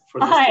boards for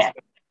this discussion?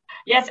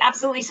 Yes,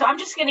 absolutely. So I'm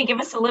just going to give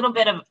us a little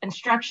bit of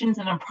instructions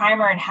and a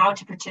primer on how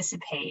to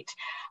participate.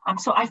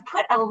 So I've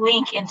put a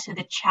link into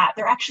the chat.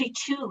 There are actually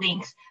 2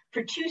 links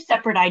for 2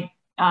 separate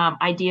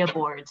idea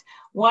boards.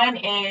 One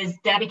is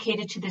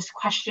dedicated to this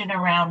question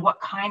around what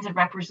kinds of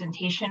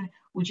representation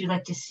would you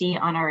like to see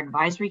on our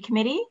advisory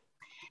committee?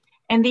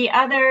 And the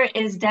other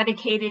is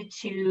dedicated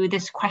to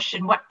this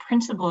question, what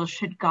principles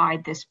should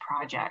guide this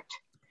project?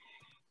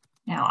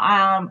 Now,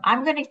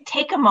 I'm going to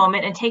take a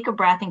moment and take a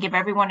breath and give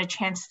everyone a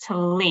chance to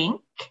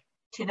link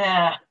to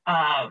the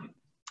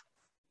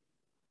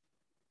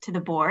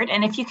board.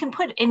 And if you can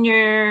put in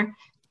your,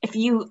 if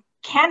you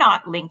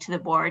cannot link to the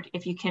board,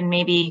 if you can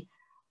maybe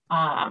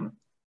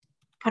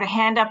put a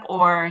hand up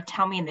or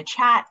tell me in the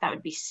chat, that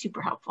would be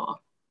super helpful.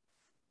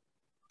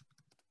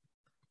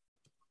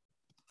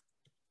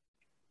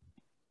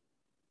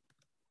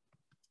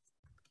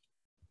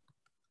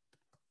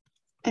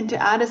 And to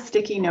add a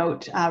sticky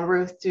note,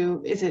 Ruth,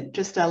 is it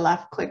just a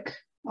left click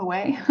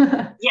away?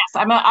 Yes,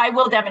 I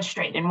will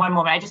demonstrate in one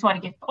moment. I just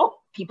want to get, oh,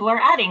 people are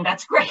adding,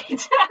 that's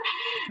great.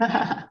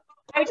 I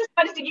just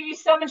wanted to give you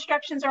some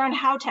instructions around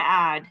how to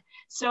add.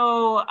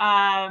 So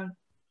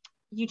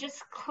you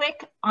just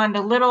click on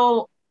the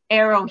little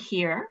arrow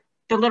here,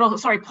 the little,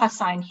 plus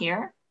sign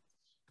here,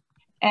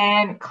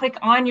 and click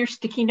on your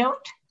sticky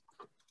note.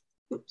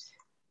 Oops,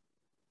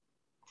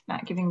 it's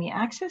not giving me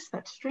access,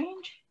 that's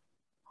strange.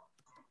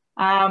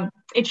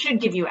 It should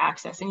give you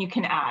access and you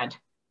can add.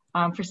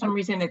 For some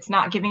reason, it's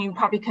not giving you,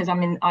 probably because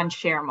I'm on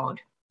share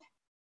mode.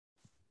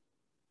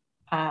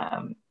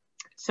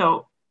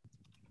 So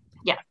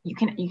yeah, you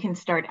can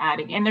start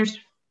adding. And there's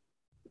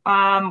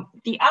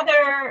the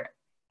other,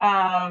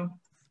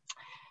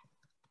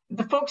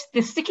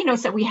 the sticky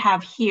notes that we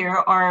have here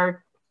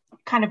are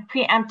kind of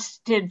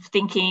preemptive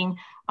thinking,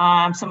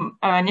 some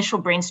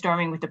initial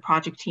brainstorming with the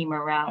project team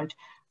around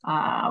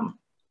kind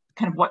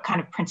of what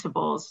kind of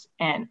principles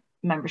and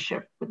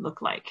membership would look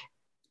like.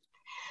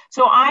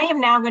 So I am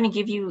now going to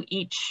give you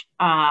each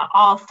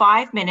all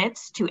 5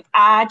 minutes to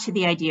add to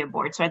the idea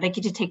board. So I'd like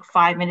you to take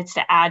 5 minutes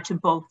to add to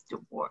both the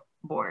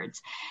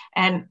boards,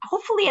 and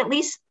hopefully at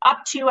least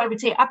up to, I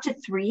would say up to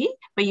 3,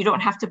 but you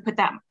don't have to put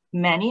that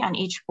many on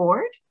each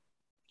board,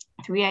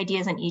 3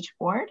 ideas on each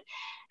board.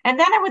 And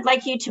then I would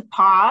like you to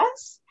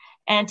pause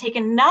and take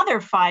another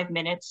 5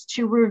 minutes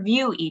to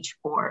review each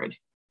board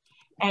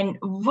and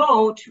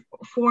vote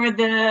for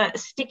the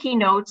sticky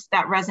notes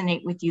that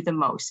resonate with you the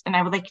most. And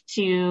I would like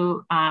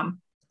to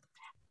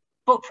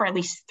vote for at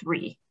least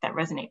 3 that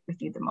resonate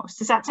with you the most.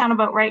 Does that sound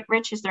about right,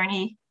 Rich? Is there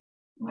any?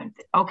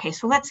 Okay,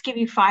 so let's give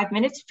you 5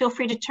 minutes. Feel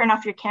free to turn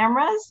off your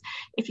cameras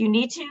if you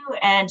need to.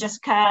 And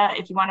Jessica,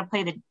 if you want to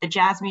play the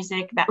jazz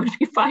music, that would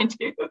be fine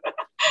too.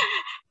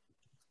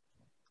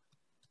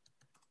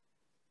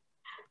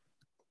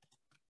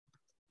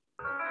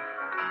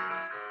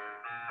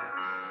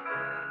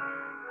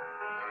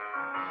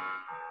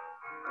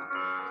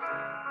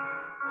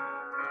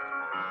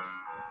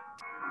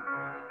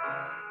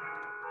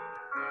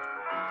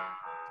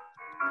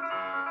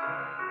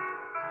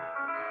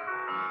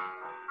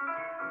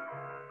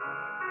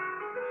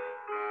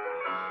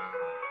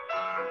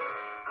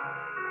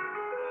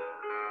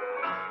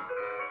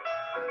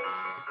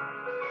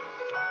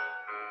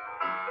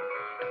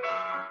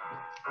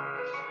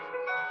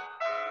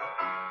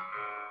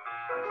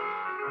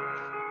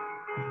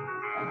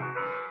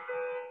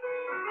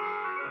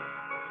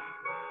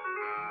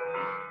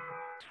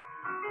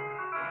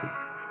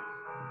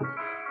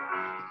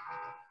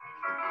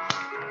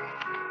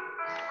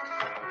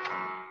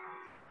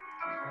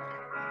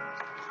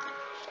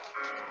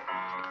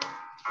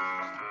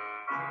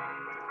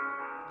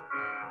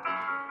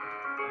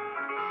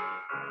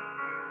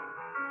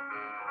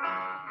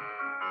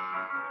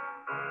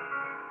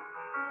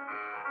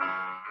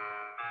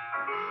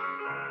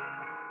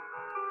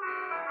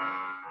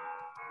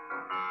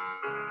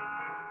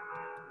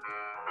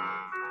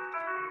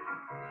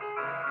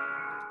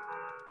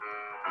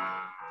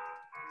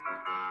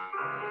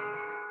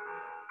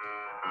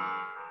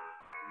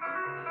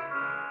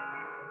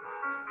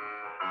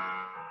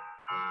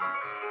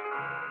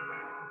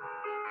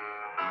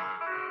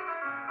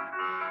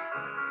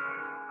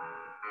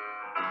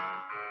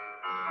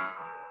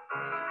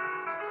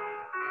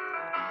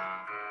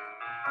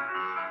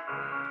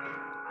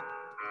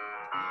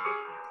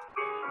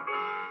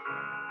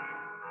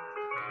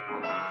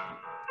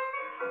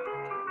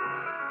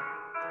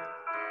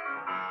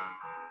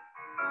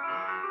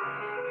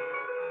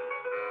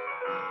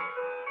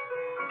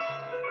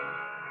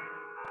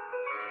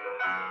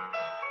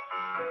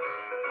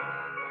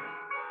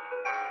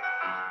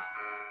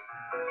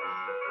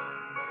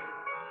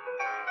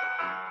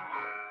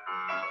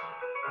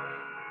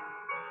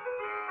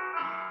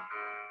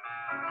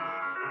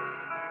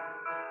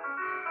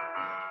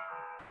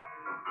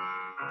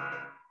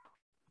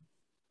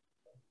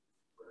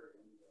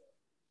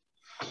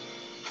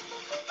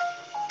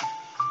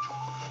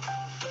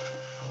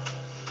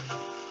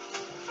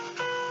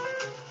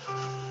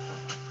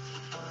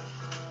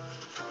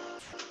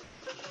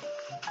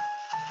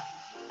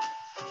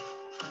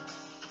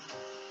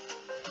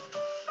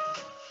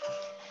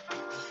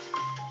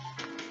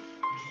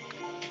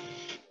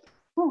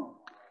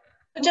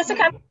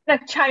 Jessica, I'm going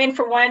to chime in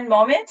for one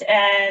moment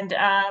and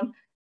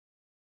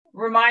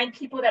remind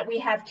people that we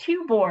have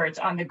 2 boards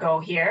on the go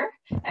here,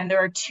 and there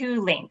are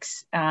 2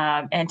 links,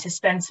 and to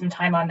spend some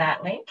time on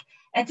that link,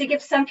 and to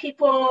give some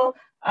people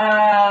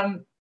a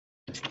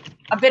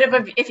bit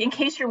of if in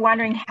case you're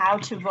wondering how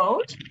to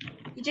vote,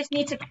 you just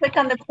need to click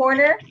on the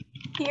corner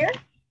here.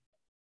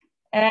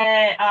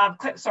 And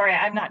sorry,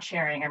 I'm not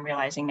sharing, I'm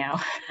realizing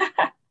now.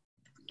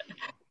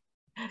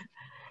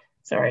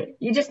 Sorry,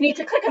 you just need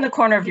to click on the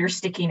corner of your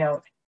sticky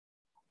note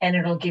and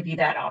it'll give you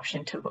that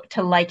option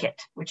to like it,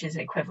 which is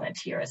equivalent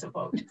here as a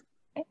vote.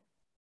 Okay.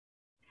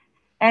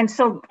 And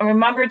so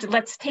remember,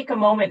 let's take a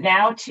moment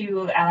now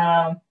to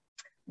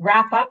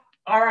wrap up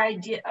our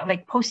idea,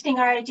 like posting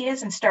our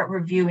ideas, and start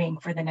reviewing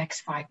for the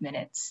next 5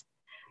 minutes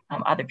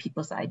other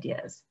people's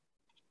ideas.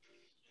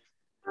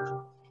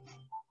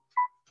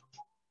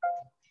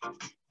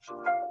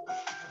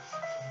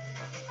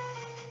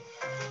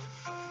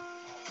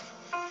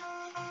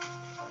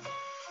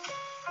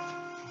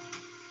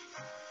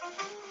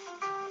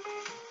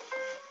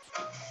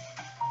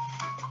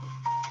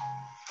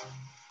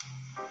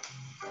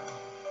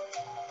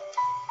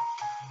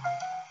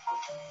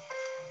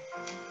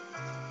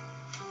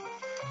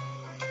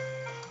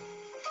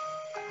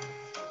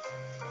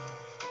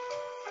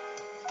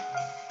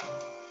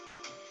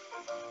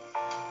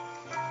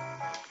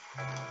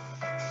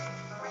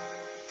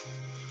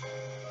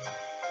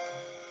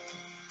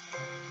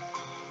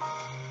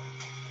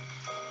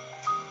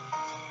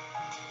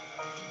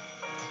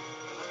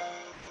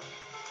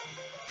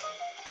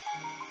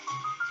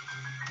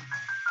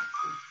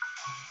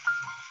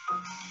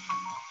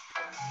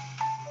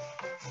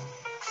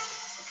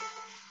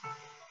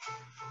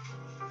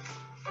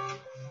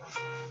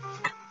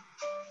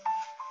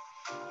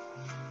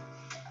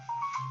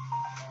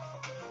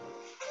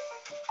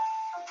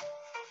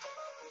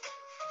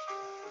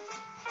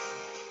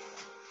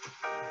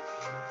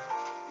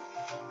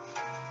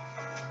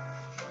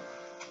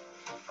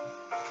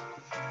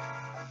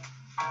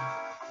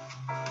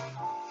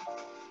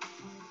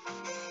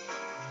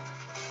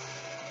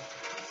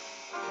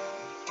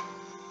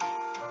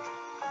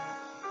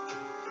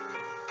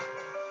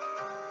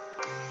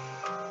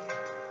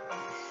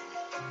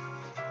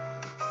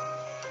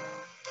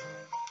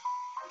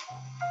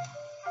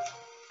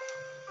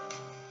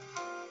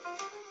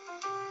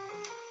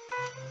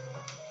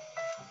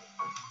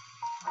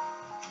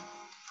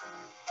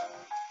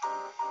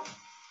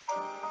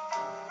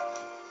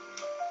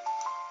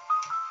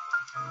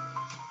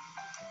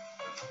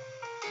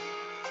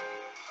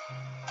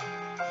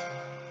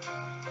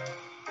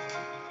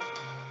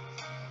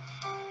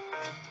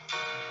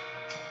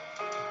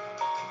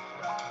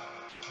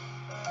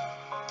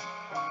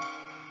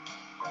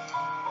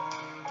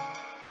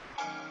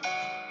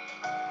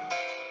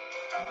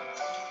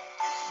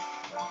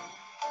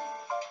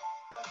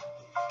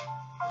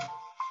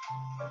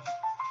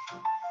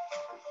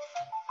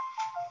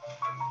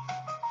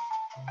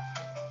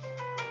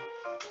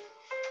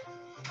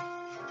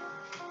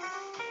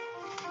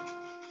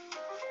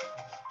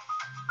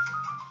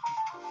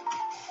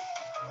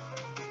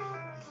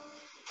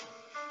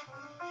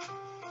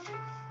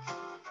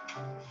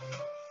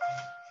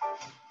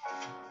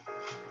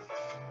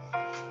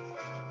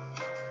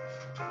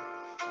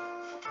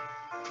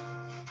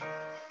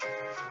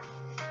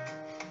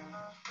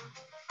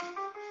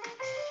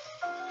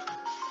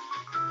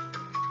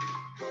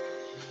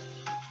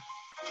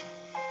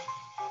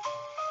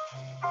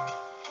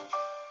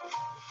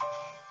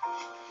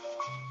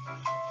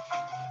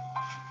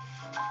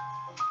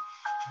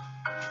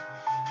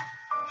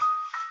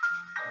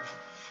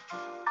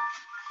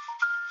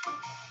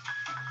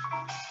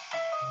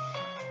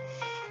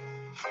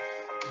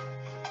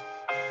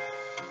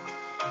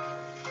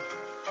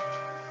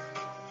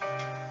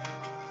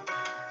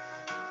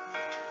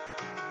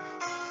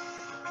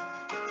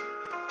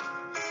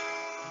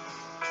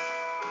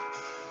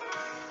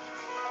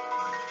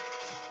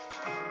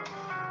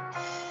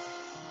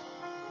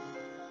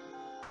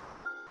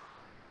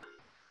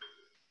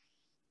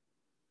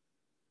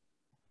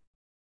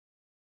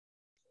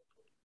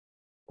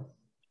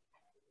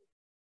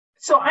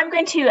 So I'm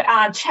going to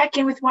check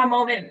in with one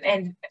moment,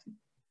 and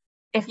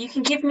if you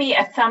can give me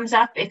a thumbs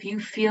up if you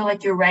feel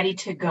like you're ready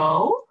to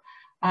go.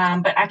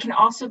 But I can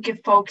also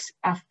give folks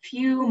a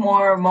few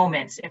more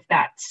moments if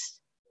that's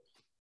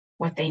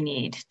what they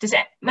need.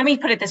 Let me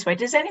put it this way.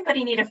 Does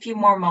anybody need a few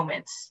more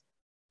moments?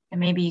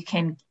 And maybe you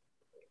can,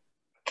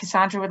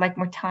 Cassandra would like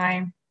more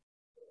time.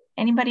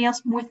 Anybody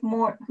else with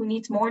more, who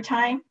needs more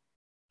time?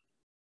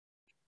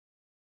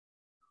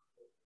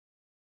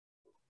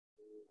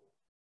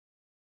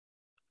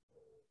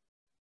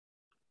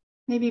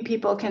 Maybe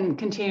people can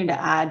continue to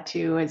add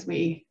to as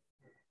we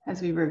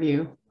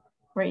review.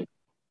 Great.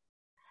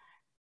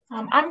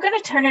 I'm going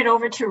to turn it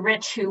over to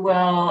Rich, who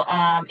will,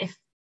 if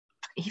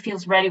he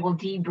feels ready, will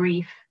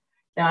debrief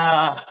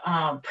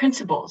the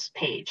principles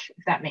page,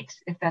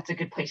 if that's a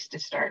good place to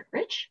start.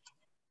 Rich?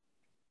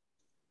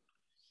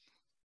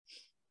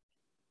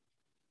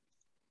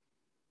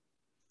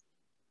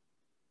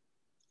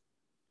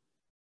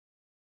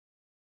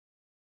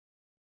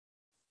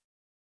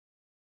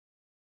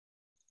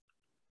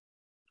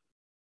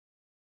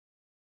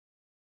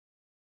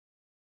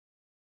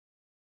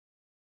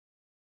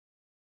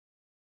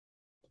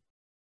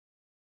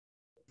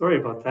 Sorry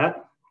about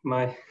that.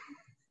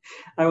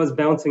 I was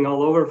bouncing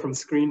all over from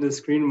screen to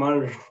screen,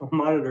 monitor to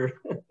monitor.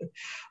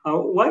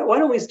 Why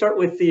don't we start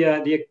with the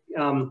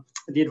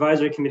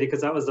advisory committee,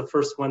 because that was the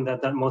first one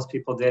that most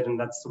people did, and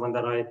that's the one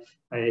that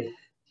I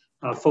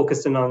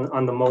focused in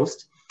on the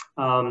most.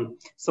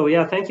 So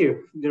yeah, thank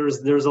you.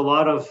 There's a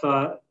lot of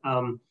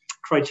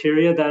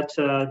criteria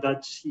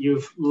that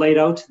you've laid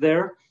out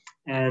there,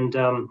 and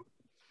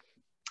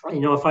you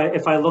know,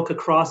 if I look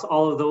across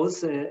all of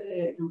those,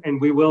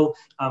 and we will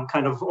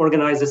kind of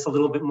organize this a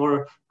little bit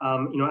more,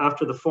 you know,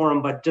 after the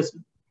forum, but just,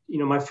 you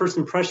know, my first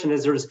impression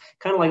is there's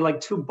kind of like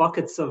two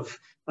buckets of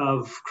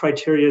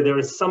criteria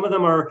there. Some of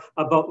them are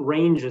about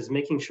ranges,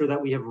 making sure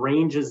that we have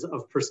ranges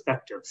of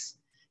perspectives.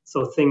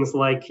 So things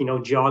like, you know,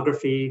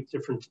 geography,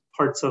 different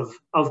parts of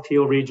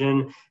Peel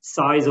region,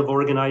 size of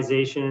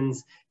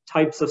organizations,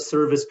 types of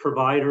service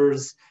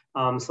providers.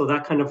 So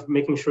that kind of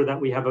making sure that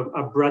we have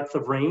a breadth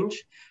of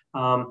range.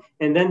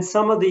 And then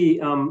some of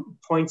the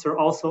points are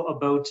also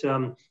about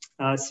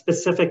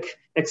specific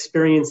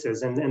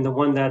experiences, and the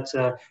one that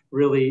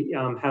really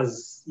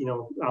has, you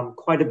know,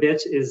 quite a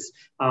bit is,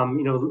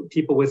 you know,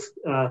 people with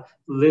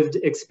lived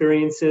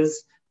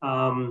experiences,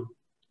 and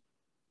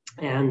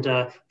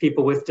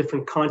people with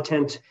different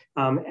content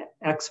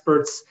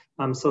experts,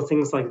 so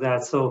things like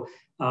that. So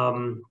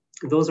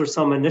those are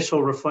some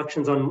initial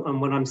reflections on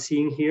what I'm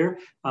seeing here.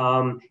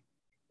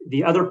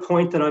 The other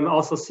point that I'm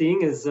also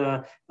seeing is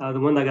the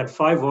one that got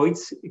 5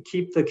 votes: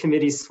 keep the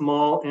committee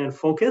small and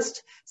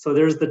focused. So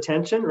there's the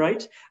tension,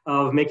 right,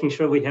 of making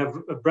sure we have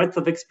a breadth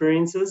of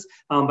experiences,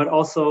 but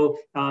also,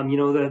 you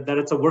know, that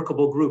it's a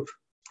workable group.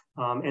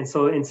 And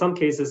so in some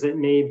cases, it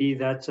may be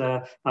that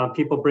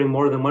people bring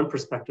more than one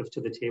perspective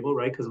to the table,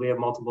 right, because we have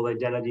multiple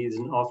identities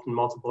and often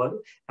multiple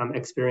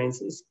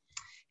experiences.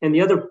 And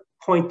the other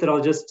point that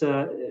I'll just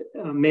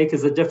make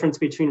is the difference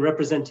between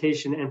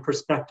representation and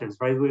perspectives,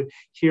 right?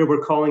 Here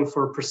we're calling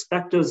for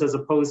perspectives as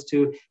opposed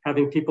to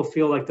having people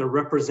feel like they're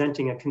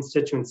representing a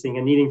constituency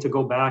and needing to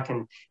go back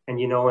and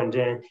you know,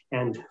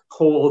 and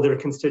poll their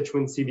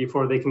constituency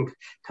before they can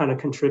kind of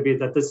contribute.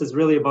 That this is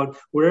really about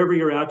wherever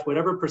you're at,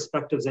 whatever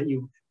perspectives that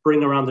you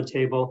bring around the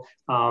table,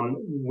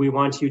 we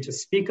want you to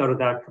speak out of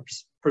that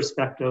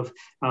perspective,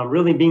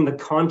 really being the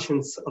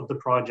conscience of the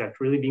project,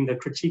 really being the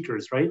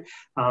critiquers, right?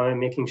 And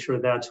making sure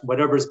that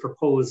whatever is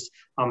proposed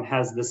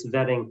has this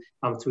vetting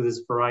through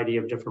this variety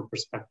of different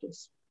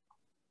perspectives.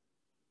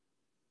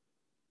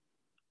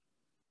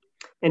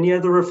 Any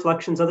other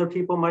reflections other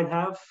people might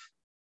have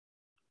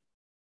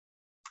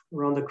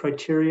around the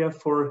criteria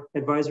for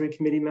advisory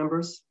committee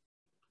members?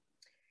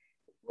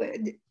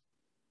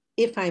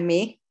 If I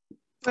may.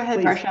 Go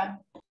ahead, Marcia.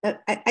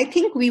 I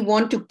think we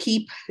want to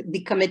keep the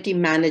committee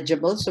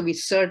manageable. So we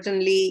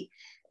certainly,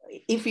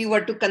 if we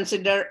were to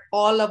consider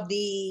all of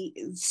the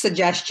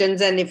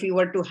suggestions and if we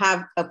were to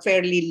have a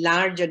fairly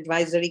large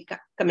advisory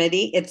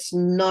committee, it's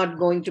not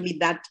going to be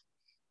that,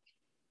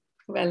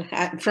 well,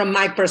 from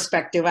my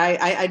perspective,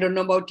 I don't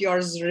know about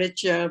yours,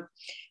 Rich, to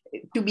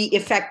be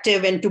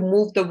effective and to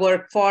move the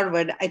work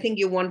forward. I think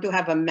you want to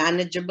have a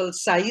manageable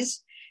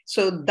size.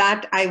 So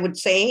that I would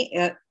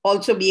say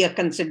also be a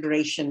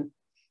consideration.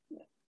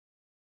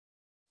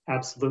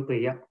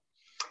 Absolutely, yeah.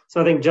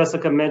 So I think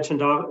Jessica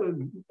mentioned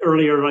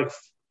earlier, like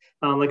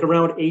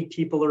around 8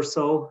 people or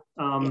so.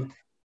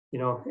 You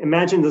know,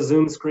 imagine the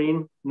Zoom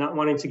screen, not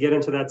wanting to get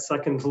into that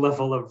second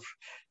level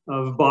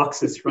of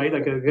boxes, right?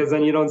 Like, because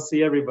then you don't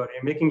see everybody.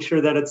 And making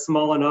sure that it's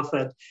small enough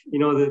that, you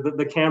know,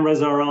 the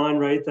cameras are on,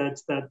 right?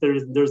 That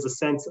there's a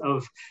sense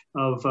of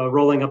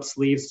rolling up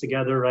sleeves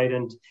together, right?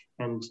 And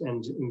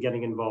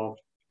getting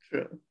involved.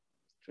 True.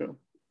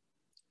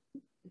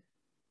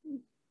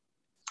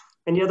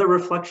 Any other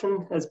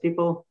reflection as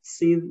people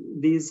see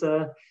these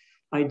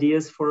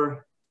ideas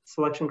for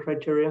selection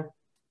criteria?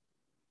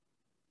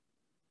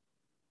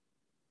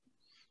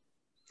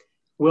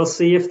 We'll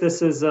see if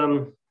this is,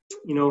 you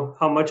know,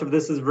 how much of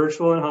this is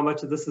virtual and how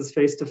much of this is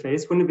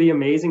face-to-face. Wouldn't it be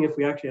amazing if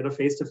we actually had a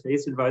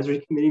face-to-face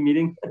advisory committee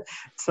meeting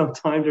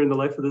sometime during the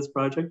life of this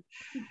project?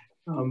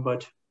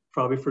 But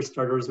probably for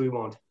starters, we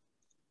won't.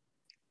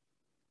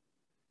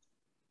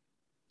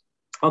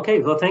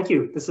 Okay, well, thank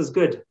you. This is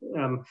good.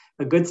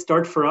 A good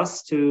start for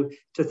us to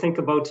think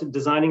about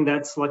designing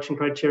that selection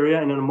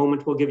criteria. And in a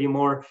moment, we'll give you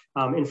more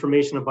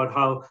information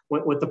about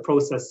what the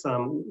process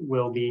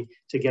will be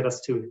to get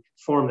us to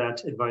form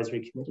that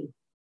advisory committee.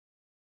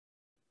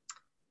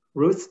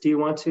 Ruth, do you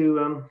want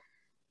to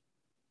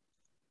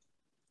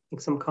make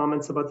some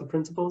comments about the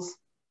principles?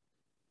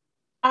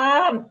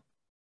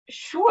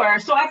 Sure.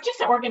 So I've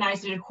just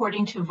organized it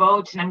according to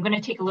votes, and I'm going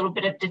to take a little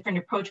bit of different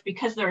approach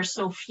because there are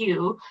so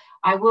few.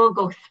 I will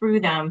go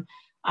through them.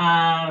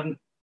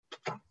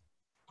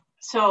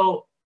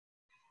 So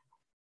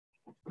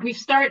we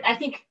start, I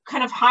think,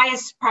 kind of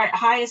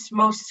highest,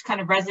 most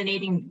kind of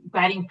resonating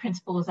guiding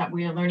principles that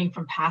we are learning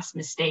from past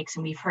mistakes.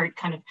 And we've heard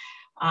kind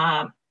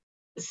of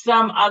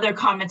some other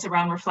comments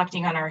around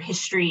reflecting on our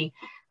history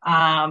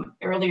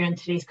earlier in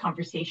today's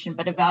conversation,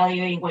 but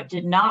evaluating what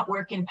did not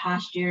work in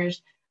past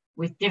years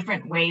with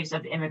different waves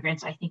of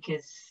immigrants, I think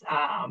is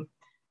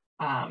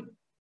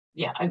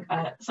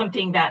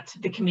something that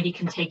the committee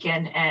can take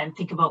in and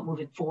think about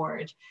moving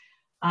forward.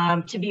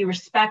 To be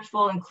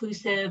respectful,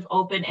 inclusive,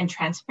 open, and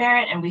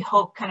transparent. And we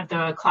hope kind of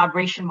the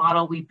collaboration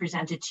model we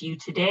presented to you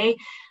today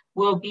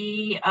will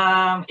be,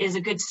 is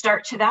a good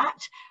start to that,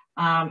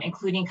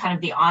 including kind of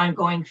the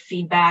ongoing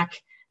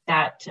feedback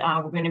that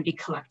we're going to be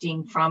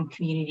collecting from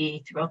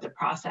community throughout the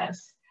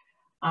process.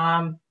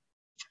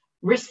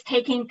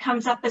 Risk-taking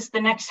comes up as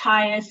the next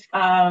highest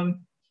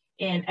in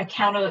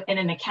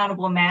an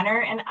accountable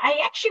manner. And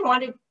I actually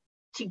wanted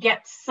to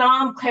get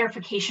some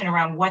clarification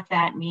around what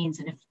that means,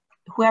 and if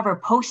whoever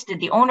posted,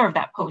 the owner of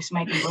that post,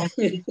 might be willing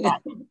to do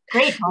that.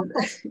 Great.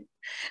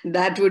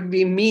 That would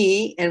be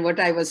me. And what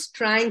I was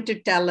trying to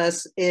tell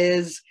us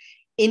is,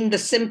 in the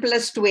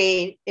simplest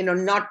way,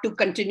 not to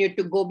continue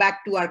to go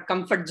back to our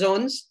comfort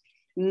zones,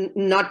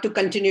 not to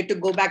continue to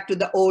go back to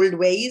the old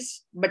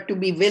ways, but to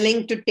be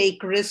willing to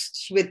take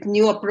risks with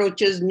new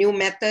approaches, new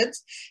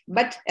methods.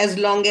 But as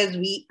long as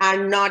we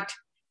are not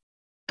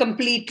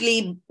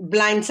completely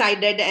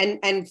blindsided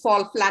and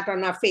fall flat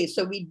on our face.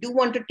 So we do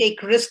want to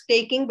take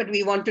risk-taking, but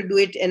we want to do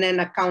it in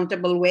an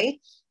accountable way,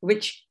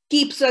 which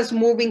keeps us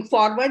moving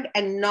forward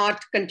and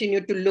not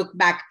continue to look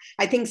back.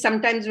 I think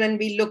sometimes when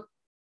we look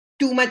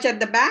too much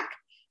at the back,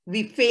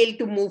 we fail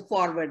to move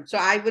forward. So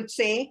I would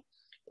say,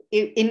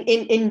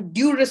 in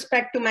due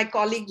respect to my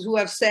colleagues who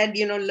have said,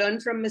 learn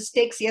from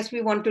mistakes. Yes,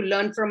 we want to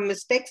learn from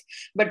mistakes,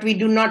 but we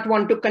do not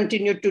want to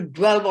continue to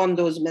dwell on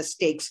those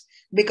mistakes,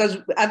 because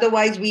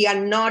otherwise we are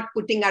not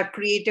putting our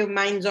creative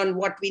minds on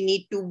what we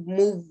need to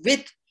move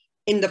with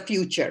in the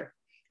future.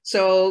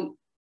 So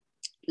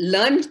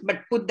learn,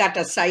 but put that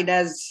aside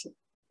as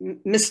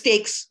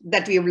mistakes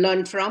that we've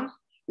learned from.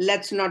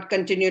 Let's not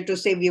continue to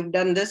say we've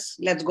done this,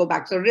 let's go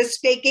back. So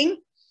risk-taking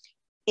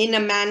in a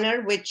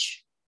manner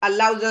which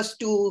allows us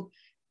to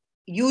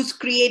use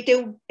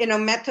creative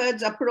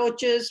methods,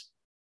 approaches,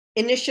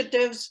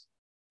 initiatives,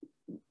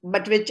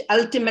 but which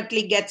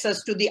ultimately gets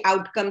us to the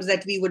outcomes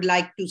that we would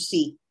like to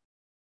see.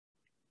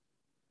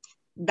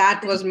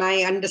 That was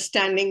my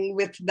understanding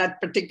with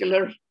that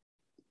particular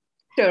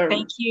term.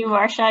 Thank you,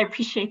 Arsha. I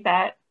appreciate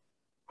that.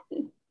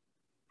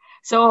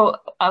 So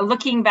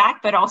looking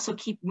back, but also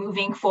keep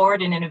moving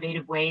forward in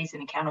innovative ways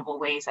and accountable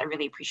ways. I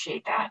really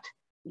appreciate that.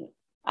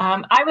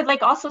 I would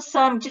like also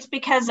just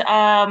because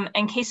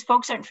in case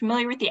folks aren't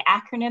familiar with the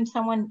acronym,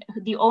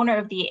 the owner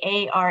of the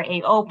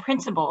ARAO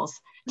principles,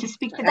 to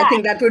speak to that. I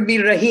think that would be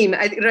Rahim.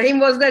 Rahim,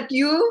 was that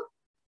you?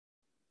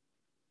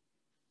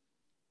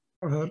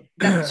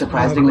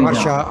 Surprisingly,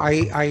 Arsha,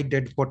 I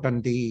did put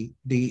on the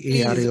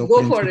ARAO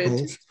go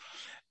principles.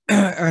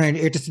 And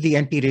it is the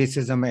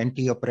anti-racism,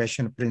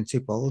 anti-oppression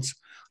principles,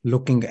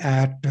 looking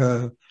at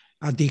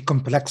the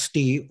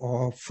complexity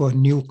of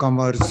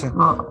newcomers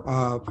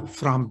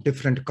from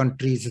different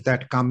countries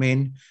that come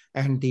in,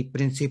 and the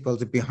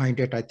principles behind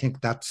it. I think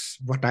that's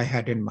what I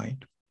had in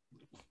mind.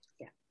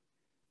 Yeah.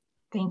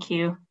 Thank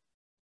you.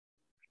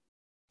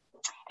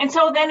 And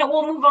so then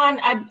we'll move on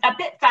a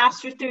bit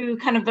faster through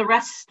kind of the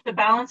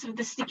balance of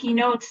the sticky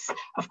notes.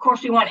 Of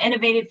course, we want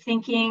innovative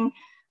thinking,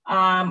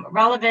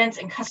 relevance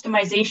and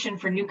customization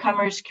for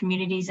newcomers,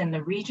 communities in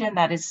the region.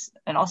 That is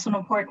also an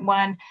important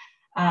one.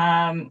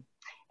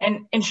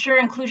 And ensure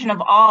inclusion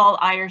of all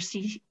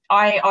IRCC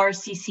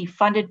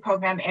funded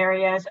program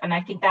areas. And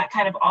I think that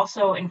kind of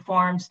also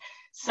informs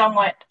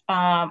somewhat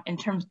in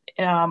terms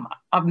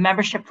of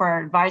membership for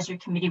our advisory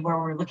committee, where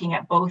we're looking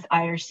at both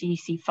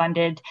IRCC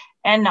funded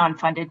and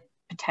non-funded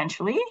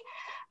potentially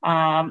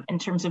in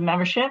terms of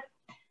membership.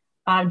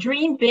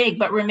 Dream big,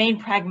 but remain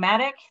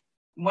pragmatic.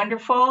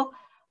 Wonderful.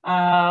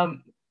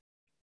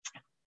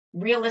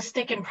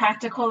 Realistic and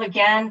practical,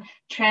 again,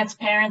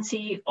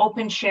 transparency,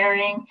 open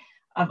sharing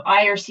of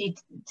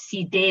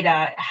IRCC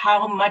data.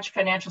 How much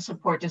financial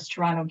support does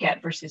Toronto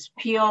get versus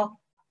Peel?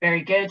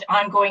 Very good.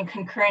 Ongoing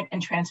concurrent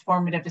and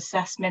transformative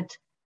assessment,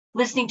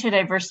 listening to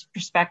diverse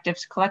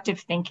perspectives, collective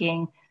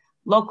thinking,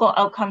 local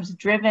outcomes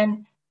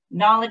driven,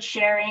 knowledge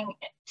sharing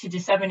to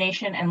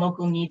dissemination, and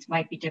local needs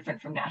might be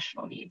different from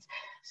national needs.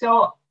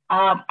 So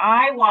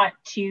I want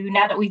to,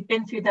 now that we've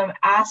been through them,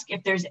 ask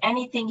if there's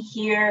anything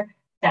here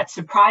that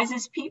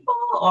surprises people,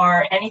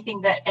 or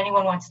anything that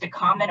anyone wants to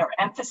comment or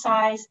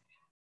emphasize,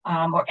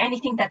 or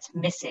anything that's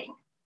missing.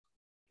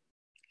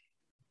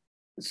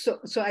 So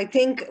I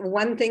think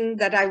one thing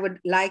that I would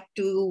like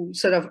to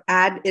sort of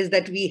add is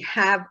that we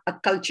have a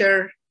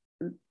culture,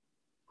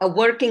 a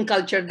working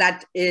culture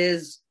that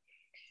is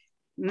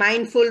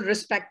mindful,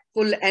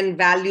 respectful, and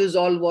values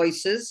all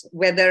voices,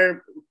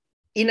 whether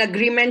in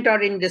agreement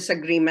or in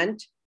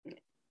disagreement.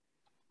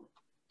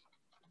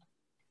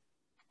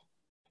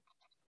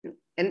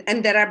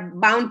 And there are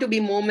bound to be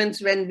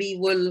moments when we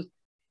will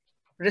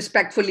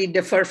respectfully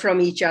differ from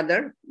each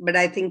other, but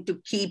I think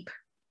to keep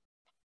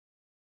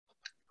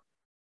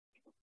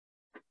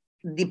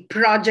the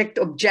project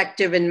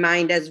objective in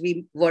mind as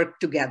we work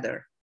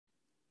together.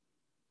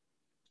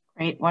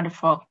 Great,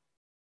 wonderful.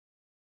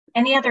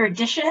 Any other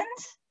additions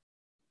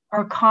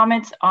or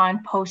comments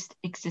on post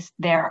exist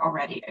there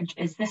already?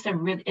 Is this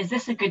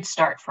a good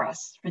start for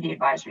us, for the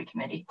advisory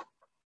committee?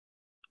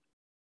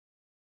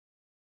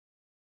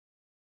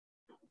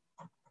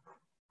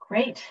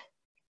 Great.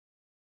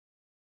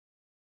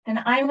 Then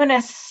I'm going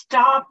to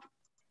stop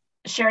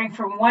sharing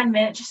for 1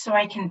 minute just so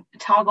I can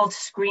toggle to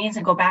screens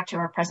and go back to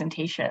our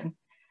presentation.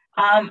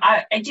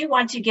 I do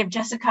want to give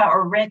Jessica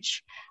or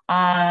Rich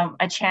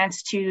a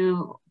chance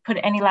to put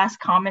any last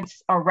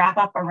comments or wrap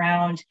up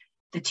around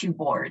the two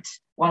boards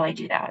while I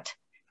do that.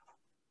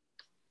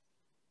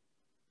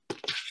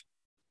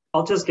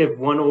 I'll just give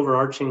one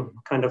overarching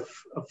kind of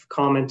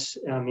comment,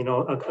 you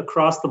know,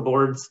 across the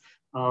boards,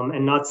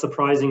 and not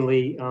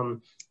surprisingly,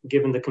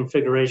 given the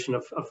configuration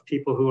of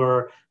people who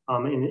are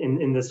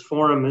in this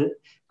forum,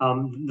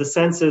 the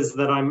sense is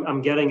that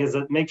I'm getting is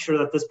that make sure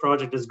that this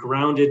project is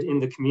grounded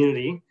in the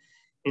community,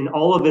 in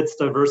all of its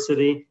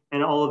diversity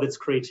and all of its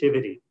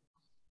creativity.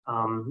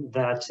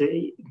 That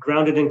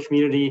grounded in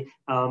community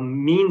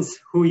means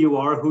who you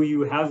are, who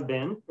you have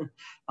been,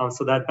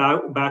 so that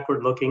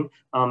backward looking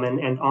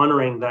and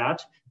honoring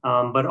that,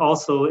 but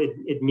also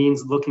it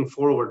means looking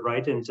forward,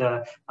 right, and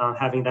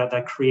having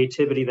that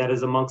creativity that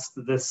is amongst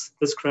this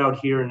crowd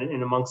here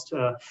and amongst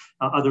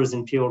others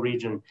in Peel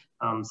region.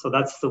 So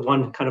that's the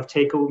one kind of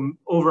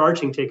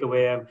overarching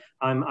takeaway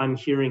I'm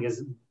hearing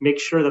is make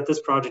sure that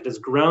this project is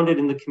grounded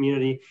in the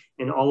community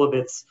in all of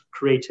its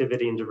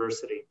creativity and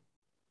diversity.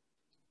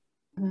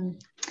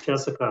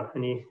 Jessica,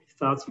 any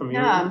thoughts from you?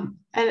 Yeah,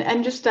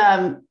 and just,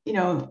 you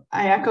know,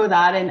 I echo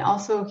that, and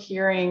also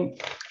hearing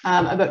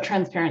about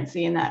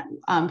transparency and that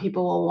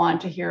people will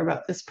want to hear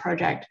about this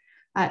project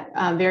at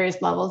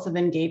various levels of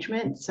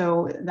engagement.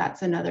 So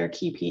that's another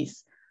key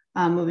piece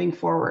moving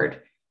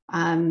forward.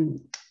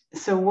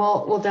 So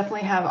we'll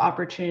definitely have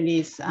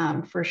opportunities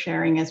for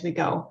sharing as we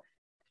go.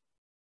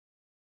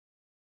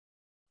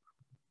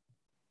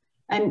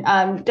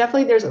 And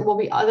definitely will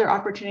be other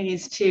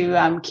opportunities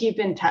to keep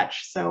in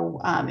touch.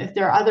 So if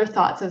there are other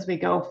thoughts as we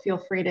go, feel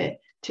free to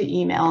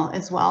email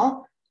as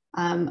well.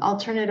 I'll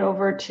turn it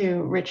over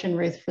to Rich and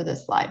Ruth for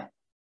this slide.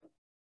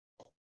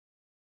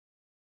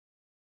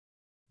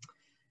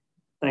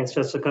 Thanks,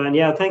 Jessica. And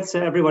yeah, thanks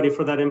to everybody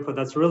for that input.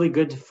 That's really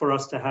good for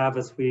us to have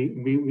as we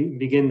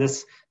begin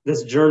this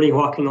journey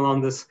walking along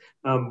this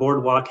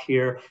boardwalk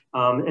here.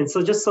 And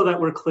so just so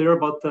that we're clear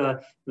about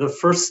the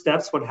first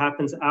steps, what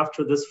happens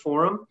after this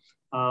forum,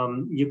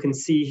 you can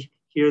see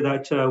here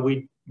that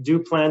we do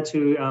plan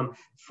to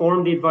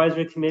form the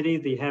advisory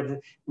committee.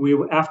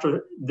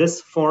 After this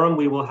forum,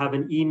 we will have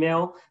an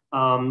email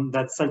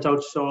that's sent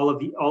out to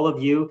all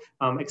of you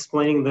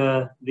explaining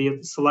the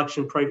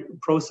selection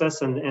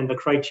process and the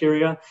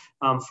criteria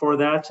for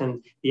that,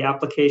 and the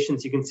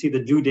applications. You can see the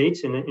due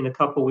date in a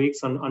couple of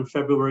weeks on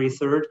February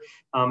 3rd,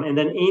 and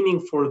then aiming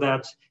for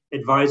that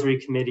advisory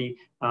committee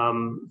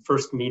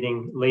first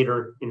meeting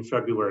later in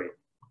February.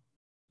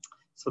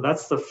 So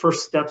that's the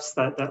first steps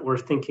that we're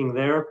thinking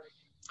there.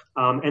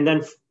 And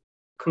then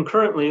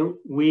concurrently,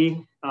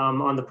 we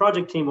on the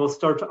project team will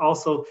start to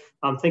also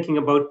thinking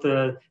about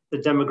the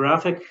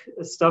demographic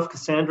stuff.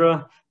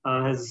 Cassandra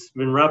has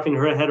been wrapping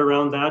her head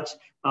around that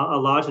a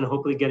lot, and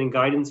hopefully getting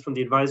guidance from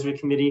the advisory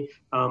committee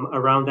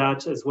around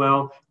that as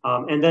well.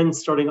 And then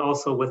starting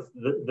also with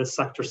the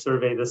sector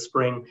survey this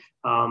spring.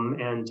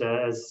 And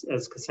as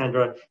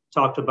Cassandra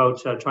talked about,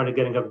 trying to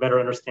get a better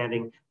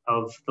understanding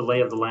of the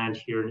lay of the land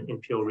here in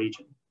Peel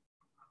region.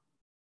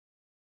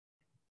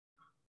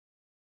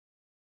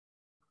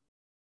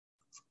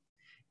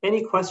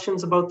 Any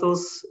questions about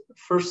those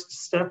first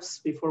steps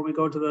before we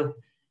go to the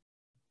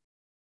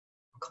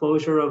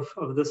closure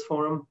of this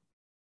forum?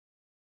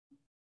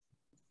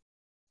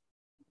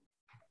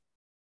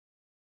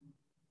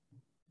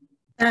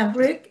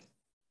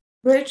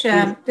 Rich,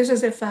 this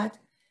is a fact.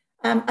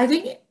 I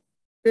think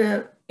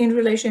in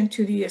relation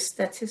to the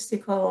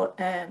statistical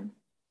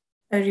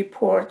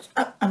report,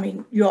 I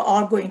mean, you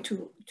are going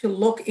to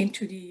look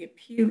into the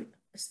Peel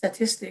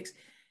statistics.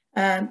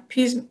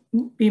 Please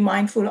be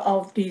mindful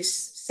of this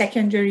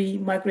secondary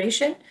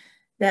migration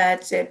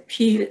that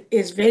Peel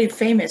is very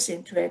famous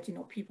into it. You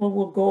know, people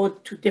will go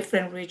to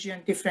different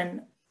regions,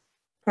 different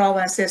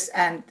provinces,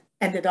 and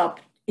ended up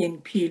in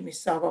Peel,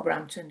 Mississauga,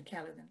 Brampton,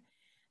 Caledon.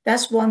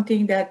 That's one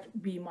thing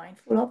that be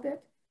mindful of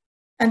it.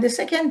 And the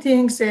second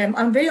thing,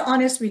 I'm very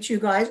honest with you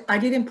guys, I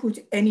didn't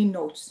put any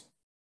notes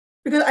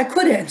because I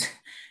couldn't.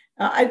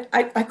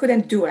 I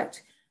couldn't do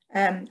it.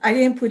 I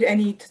didn't put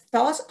any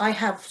thoughts. I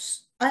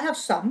have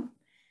some,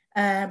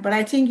 but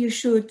I think you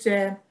should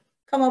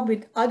come up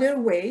with other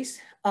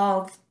ways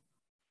of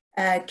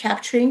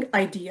capturing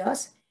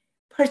ideas.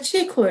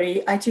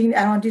 Particularly, I think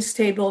around this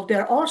table,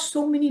 there are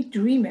so many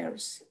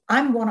dreamers.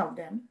 I'm one of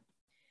them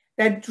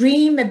that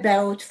dream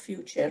about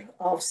future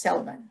of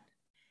settlement,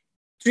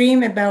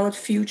 dream about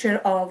future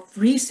of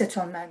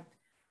resettlement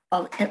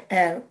of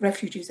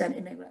refugees and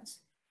immigrants.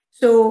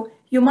 So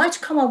you might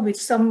come up with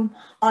some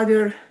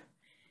other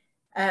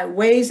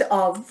ways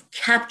of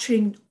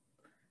capturing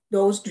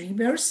those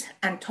dreamers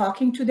and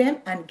talking to them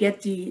and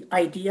get the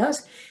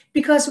ideas,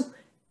 because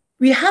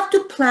we have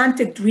to plant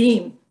a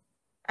dream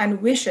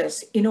and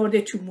wishes in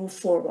order to move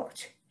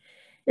forward.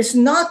 It's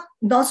not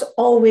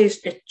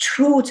always the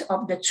truth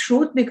of the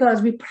truth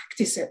because we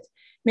practice it.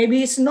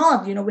 Maybe it's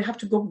not, you know, we have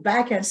to go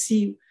back and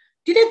see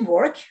did it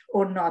work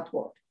or not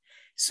work?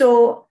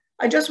 So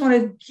I just want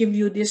to give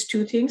you these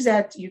two things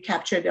that you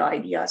capture the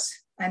ideas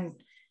and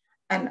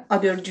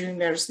other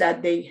dreamers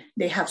that they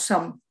have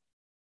some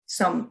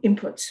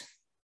inputs.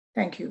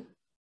 Thank you.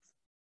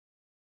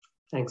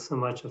 Thanks so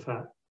much,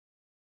 Afat.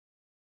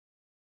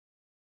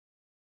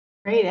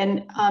 Great,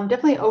 and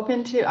definitely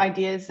open to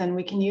ideas, and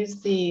we can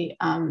use the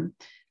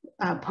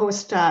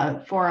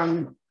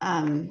post-forum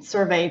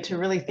survey to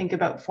really think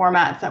about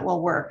formats that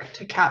will work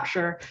to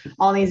capture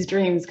all these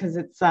dreams, because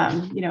it's,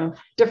 you know,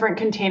 different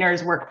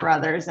containers work for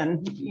others,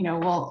 and, you know,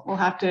 we'll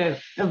have to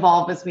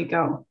evolve as we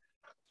go.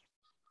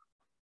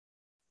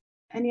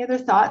 Any other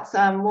thoughts?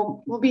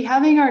 We'll be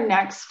having our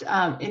next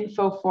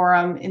info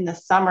forum in the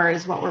summer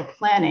is what we're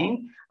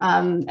planning,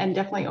 and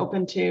definitely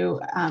open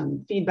to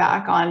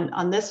feedback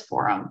on this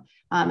forum,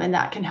 and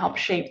that can help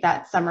shape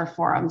that summer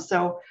forum.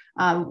 So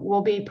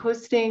we'll be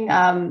posting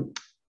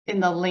in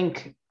the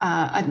link,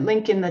 a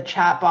link in the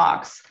chat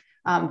box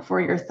for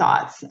your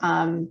thoughts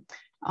on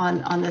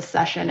this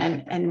session,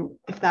 and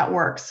if that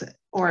works,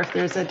 or if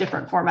there's a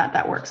different format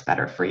that works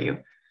better for you.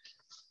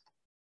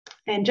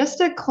 And just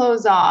to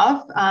close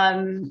off,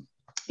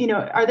 you know,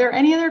 are there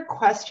any other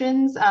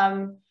questions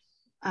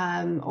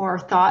or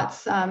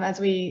thoughts as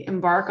we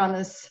embark on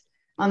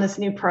this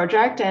new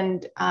project?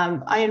 And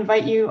I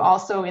invite you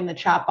also in the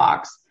chat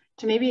box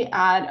to maybe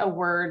add a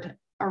word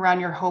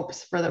around your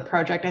hopes for the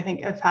project. I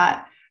think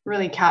Afat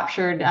really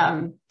captured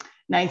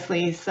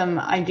nicely some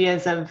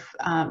ideas of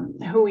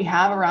who we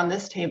have around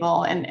this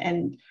table,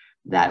 and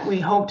that we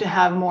hope to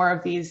have more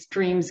of these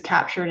dreams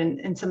captured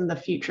in some of the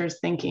futures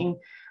thinking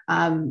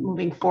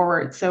moving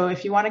forward. So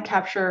if you want to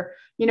capture,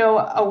 you know,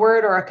 a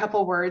word or a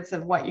couple words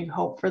of what you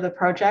hope for the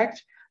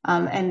project,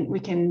 and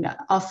we can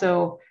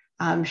also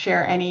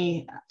share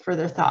any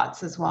further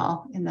thoughts as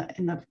well in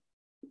the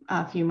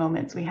few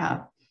moments we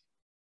have.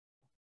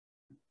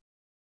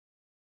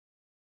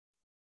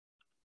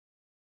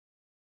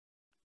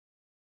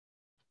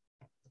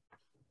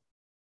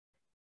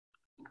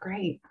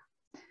 Great.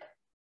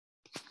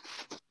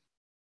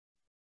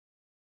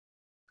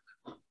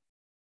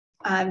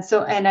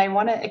 And I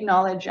want to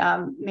acknowledge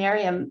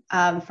Miriam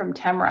from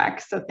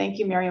Tamarack. So thank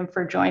you, Miriam,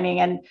 for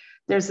joining. And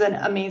there's an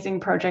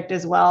amazing project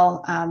as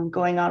well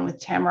going on with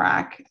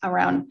Tamarack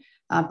around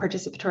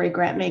participatory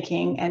grant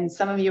making. And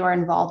some of you are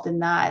involved in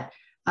that.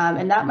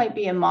 And that might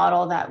be a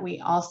model that we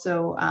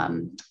also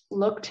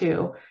look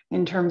to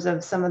in terms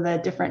of some of the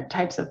different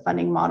types of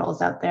funding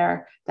models out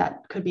there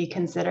that could be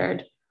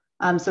considered.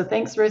 So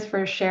thanks, Ruth,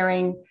 for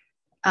sharing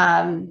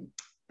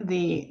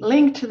the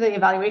link to the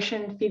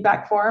evaluation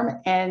feedback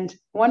form, and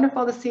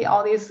wonderful to see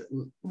all these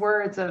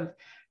words of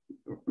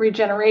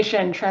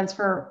regeneration,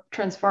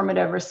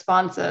 transformative,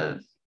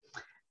 responsive,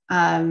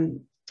 and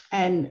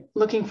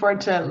looking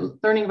forward to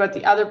learning about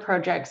the other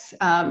projects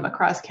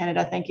across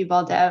Canada. Thank you,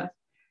 Baldev.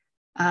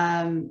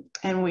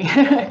 And we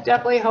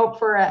definitely hope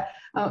for a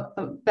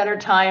better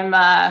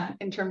time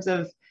in terms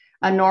of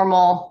a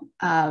normal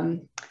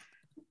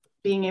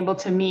being able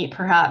to meet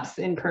perhaps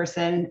in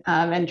person,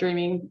 and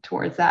dreaming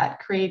towards that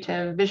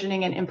creative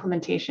visioning and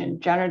implementation,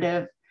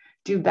 generative,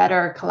 do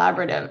better,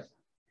 collaborative.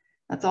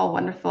 That's all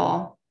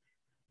wonderful.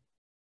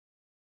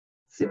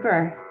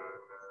 Super.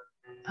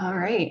 All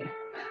right.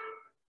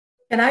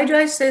 Can I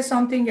just say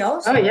something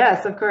else? Oh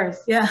yes, of course.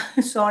 Yeah,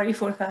 sorry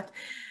for that.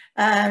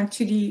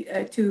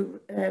 To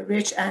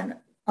Rich and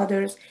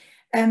others.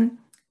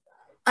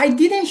 I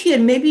didn't hear,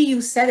 maybe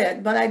you said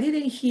it, but I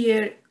didn't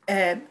hear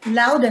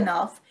loud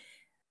enough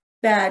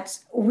that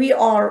we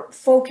are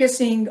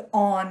focusing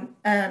on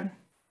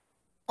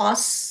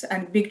us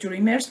and big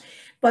dreamers.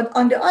 But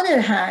on the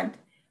other hand,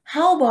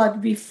 how about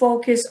we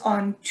focus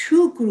on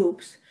two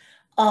groups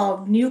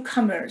of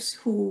newcomers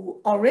who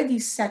already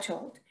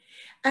settled?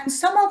 And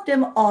some of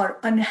them are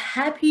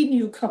unhappy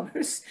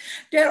newcomers.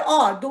 There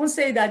are, don't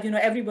say that, you know,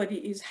 everybody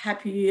is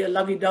happy,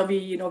 lovey-dovey,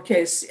 you know,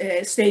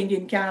 staying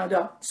in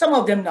Canada. Some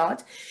of them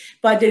not,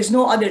 but there's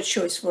no other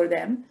choice for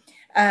them.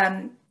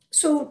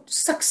 So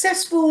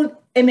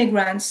successful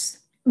immigrants,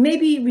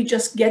 maybe we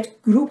just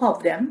get group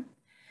of them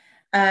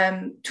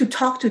to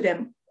talk to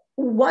them.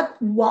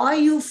 Why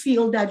you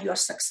feel that you're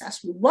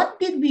successful? What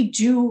did we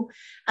do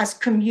as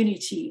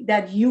community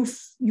that you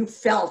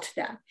felt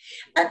that?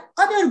 And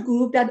other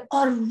group that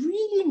are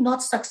really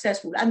not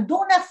successful, and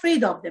don't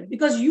afraid of them,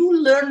 because you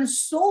learn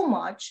so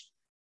much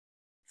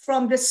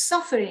from the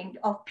suffering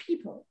of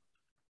people.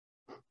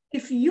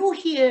 If you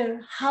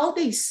hear how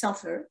they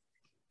suffer,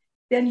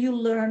 then you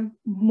learn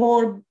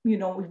more, you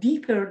know,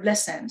 deeper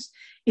lessons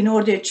in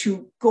order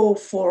to go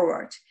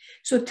forward.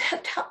 So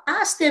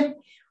ask them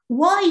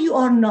why you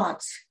are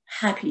not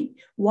happy,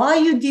 why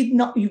you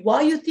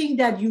think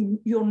that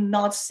you're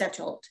not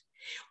settled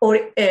or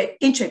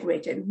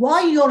integrated,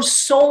 why your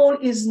soul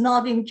is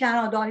not in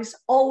Canada, is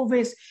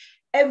always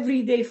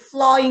every day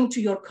flying to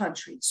your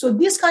country. So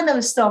this kind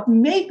of stuff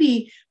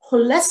maybe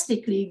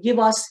holistically give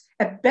us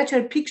a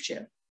better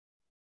picture.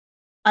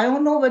 I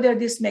don't know whether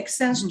this makes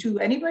sense to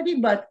anybody,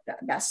 but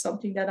that's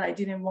something that I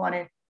didn't want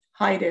to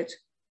hide it.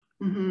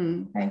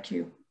 Thank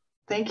you.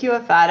 Thank you,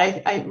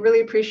 Afad. I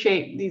really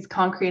appreciate these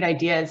concrete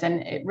ideas,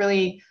 and it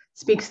really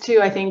speaks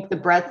to, I think, the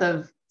breadth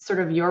of sort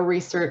of your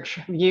research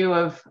view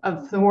of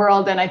the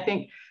world. And I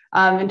think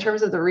in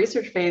terms of the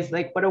research phase,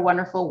 like what a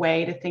wonderful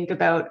way to think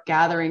about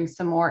gathering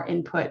some more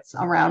inputs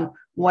around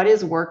what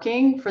is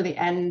working for the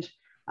end,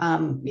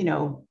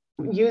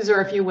 user,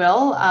 if you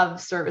will,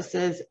 of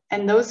services,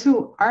 and those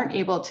who aren't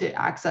able to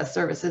access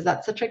services.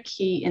 That's such a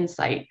key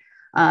insight.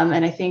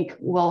 And I think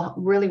we'll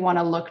really want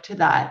to look to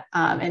that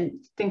and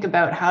think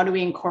about how do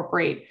we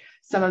incorporate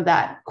some of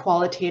that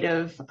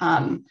qualitative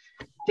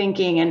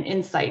thinking and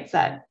insights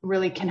that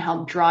really can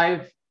help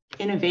drive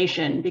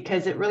innovation,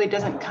 because it really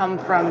doesn't come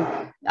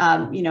from,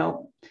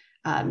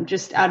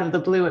 just out of the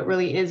blue. It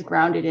really is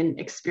grounded in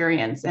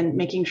experience and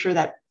making sure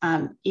that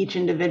each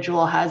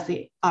individual has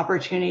the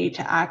opportunity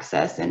to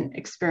access and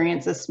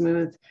experience a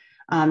smooth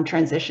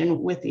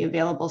transition with the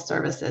available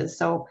services.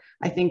 So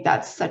I think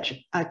that's such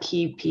a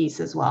key piece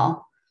as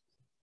well.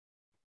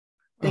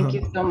 Thank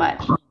you so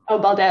much. Oh,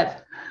 Baldev.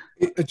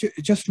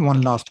 Just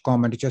one last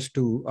comment, just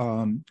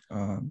to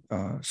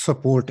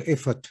support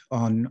effort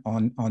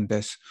on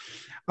this.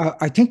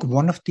 I think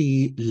one of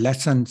the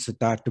lessons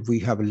that we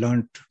have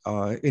learned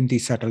in the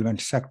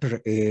settlement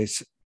sector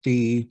is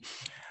the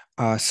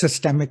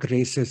systemic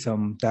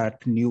racism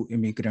that new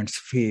immigrants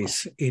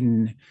face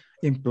in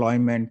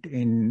employment,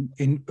 in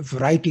a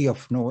variety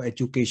of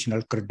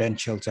educational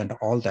credentials and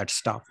all that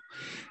stuff.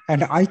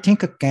 And I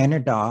think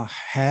Canada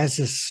has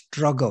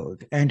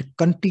struggled and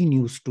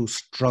continues to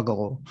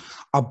struggle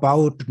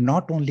about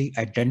not only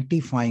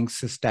identifying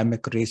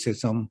systemic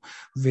racism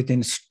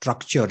within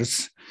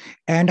structures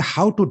and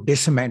how to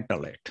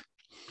dismantle it.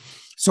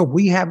 So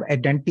we have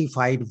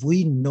identified,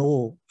 we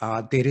know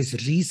there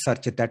is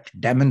research that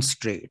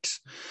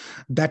demonstrates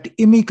that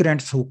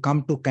immigrants who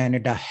come to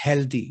Canada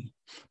healthy,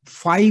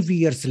 5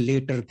 years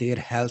later, their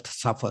health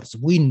suffers.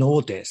 We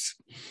know this.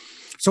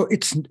 So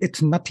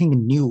it's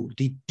nothing new.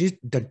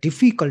 The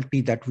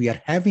difficulty that we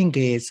are having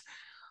is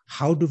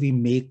how do we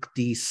make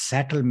the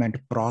settlement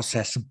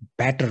process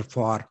better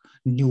for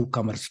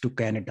newcomers to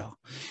Canada?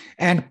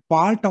 And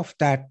part of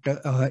that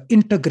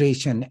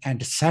integration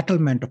and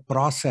settlement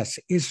process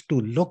is to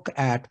look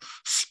at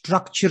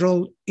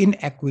structural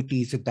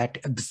inequities that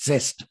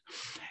exist.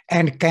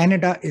 And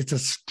Canada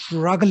is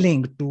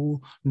struggling to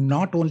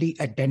not only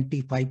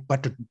identify,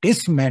 but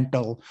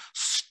dismantle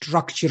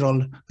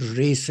structural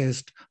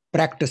racist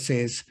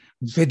practices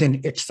within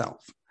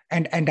itself.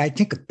 And I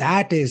think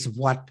that is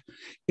what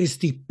is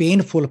the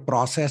painful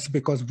process,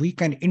 because we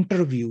can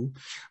interview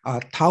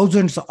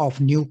thousands of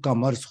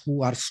newcomers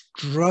who are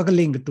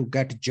struggling to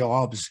get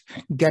jobs,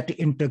 get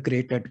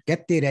integrated,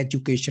 get their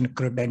education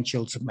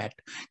credentials met,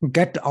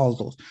 get all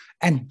those.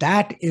 And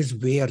that is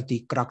where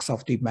the crux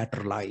of the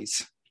matter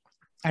lies.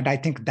 And I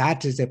think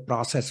that is a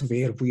process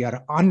where we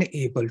are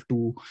unable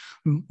to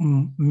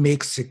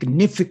make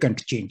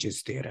significant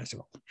changes there as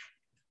well.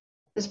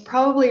 This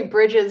probably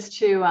bridges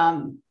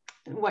to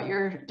what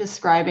you're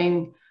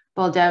describing,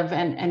 Baldev,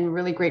 and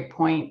really great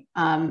point,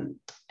 and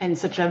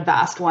such a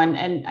vast one.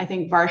 And I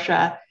think,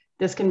 Varsha,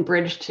 this can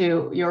bridge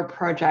to your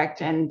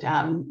project, and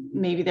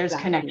maybe there's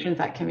connections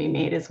that can be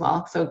made as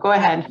well. So go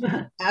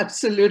ahead.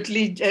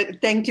 Absolutely.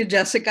 Thank you,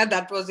 Jessica.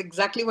 That was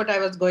exactly what I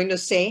was going to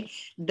say,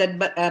 that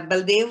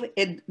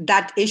Baldev,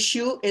 that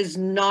issue is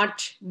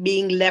not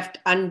being left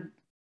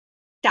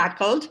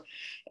untackled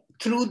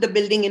through the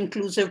Building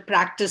Inclusive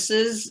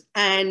Practices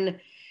and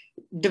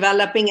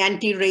developing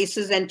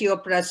anti-racist,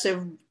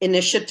 anti-oppressive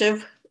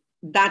initiative.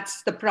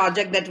 That's the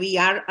project that we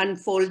are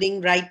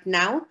unfolding right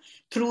now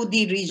through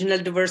the Regional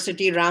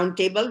Diversity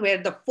Roundtable, where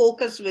the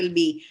focus will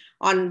be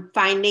on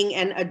finding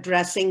and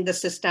addressing the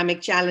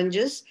systemic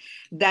challenges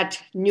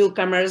that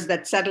newcomers,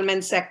 that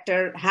settlement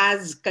sector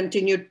has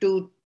continued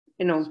to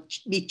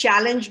be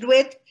challenged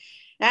with,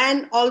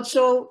 and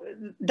also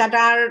that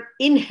are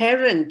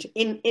inherent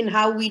in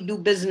how we do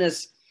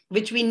business,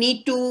 which we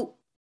need to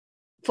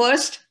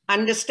first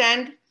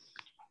understand,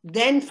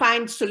 then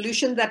find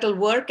solutions that will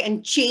work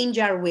and change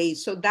our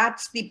ways. So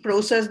that's the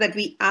process that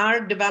we are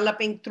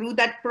developing through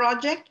that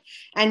project.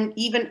 And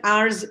even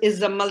ours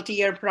is a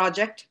multi-year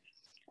project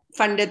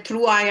funded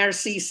through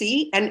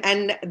IRCC.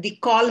 And the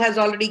call has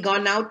already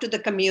gone out to the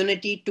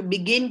community to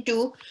begin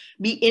to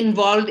be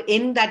involved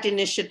in that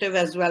initiative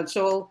as well.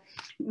 So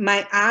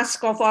my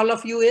ask of all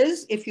of you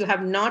is, if you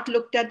have not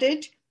looked at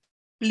it,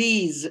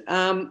 please,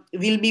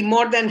 we'll be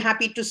more than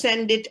happy to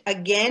send it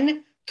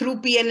again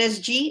through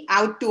PNSG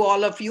out to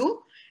all of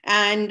you,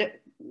 and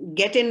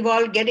get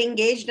involved, get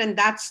engaged. And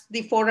that's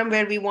the forum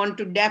where we want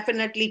to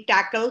definitely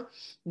tackle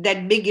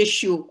that big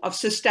issue of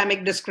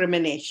systemic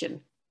discrimination.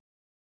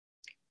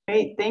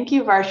 Great, thank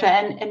you, Varsha.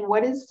 And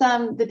what is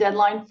the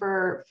deadline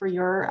for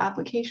your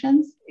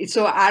applications?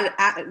 So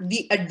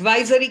the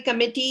advisory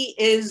committee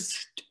is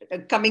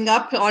coming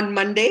up on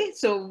Monday.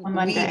 So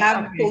we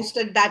have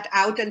posted that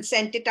out and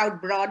sent it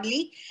out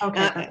broadly.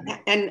 Okay.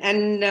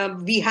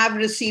 And we have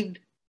received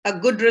a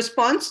good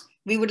response.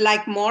 We would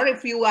like more.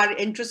 If you are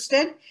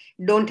interested,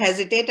 don't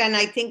hesitate. And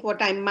I think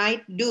what I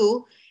might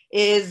do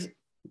is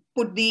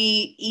put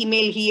the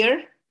email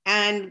here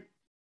and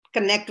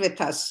connect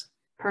with us.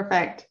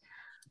 Perfect.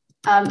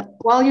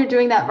 While you're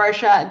doing that,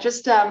 Varsha,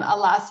 just a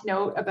last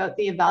note about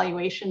the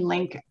evaluation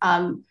link.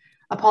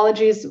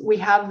 Apologies, we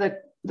have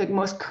the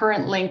most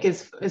current link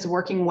is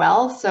working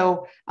well.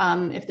 So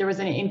if there was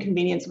any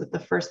inconvenience with the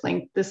first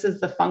link, this is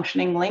the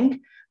functioning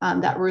link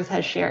that Ruth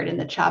has shared in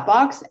the chat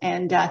box.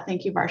 And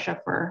thank you,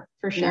 Varsha, for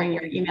sharing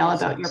your email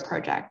about your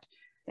project.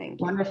 Thank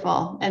you.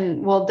 Wonderful.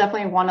 And we'll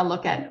definitely want to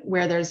look at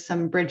where there's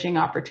some bridging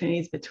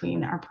opportunities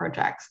between our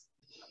projects.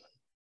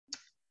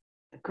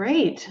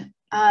 Great.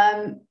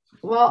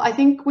 Well, I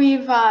think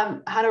we've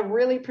had a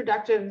really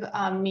productive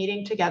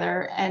meeting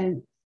together,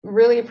 and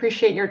really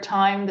appreciate your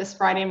time this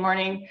Friday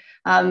morning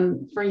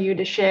for you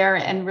to share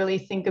and really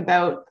think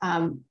about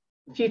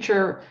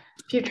future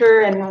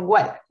and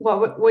what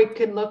we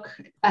could look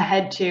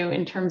ahead to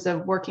in terms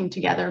of working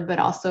together, but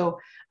also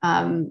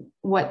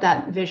what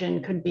that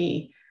vision could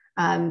be.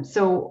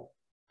 So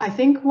I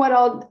think what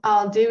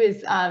I'll do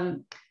is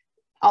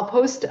I'll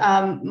post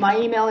my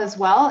email as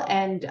well,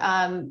 and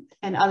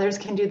others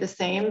can do the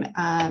same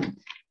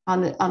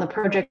on the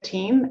project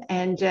team.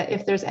 And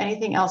if there's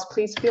anything else,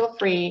 please feel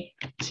free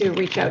to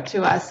reach out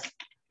to us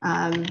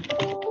as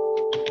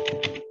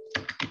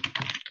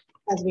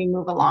we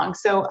move along.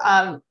 So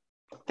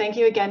thank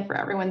you again for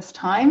everyone's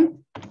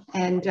time,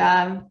 and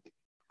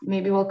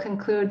maybe we'll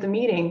conclude the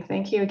meeting.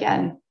 Thank you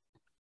again.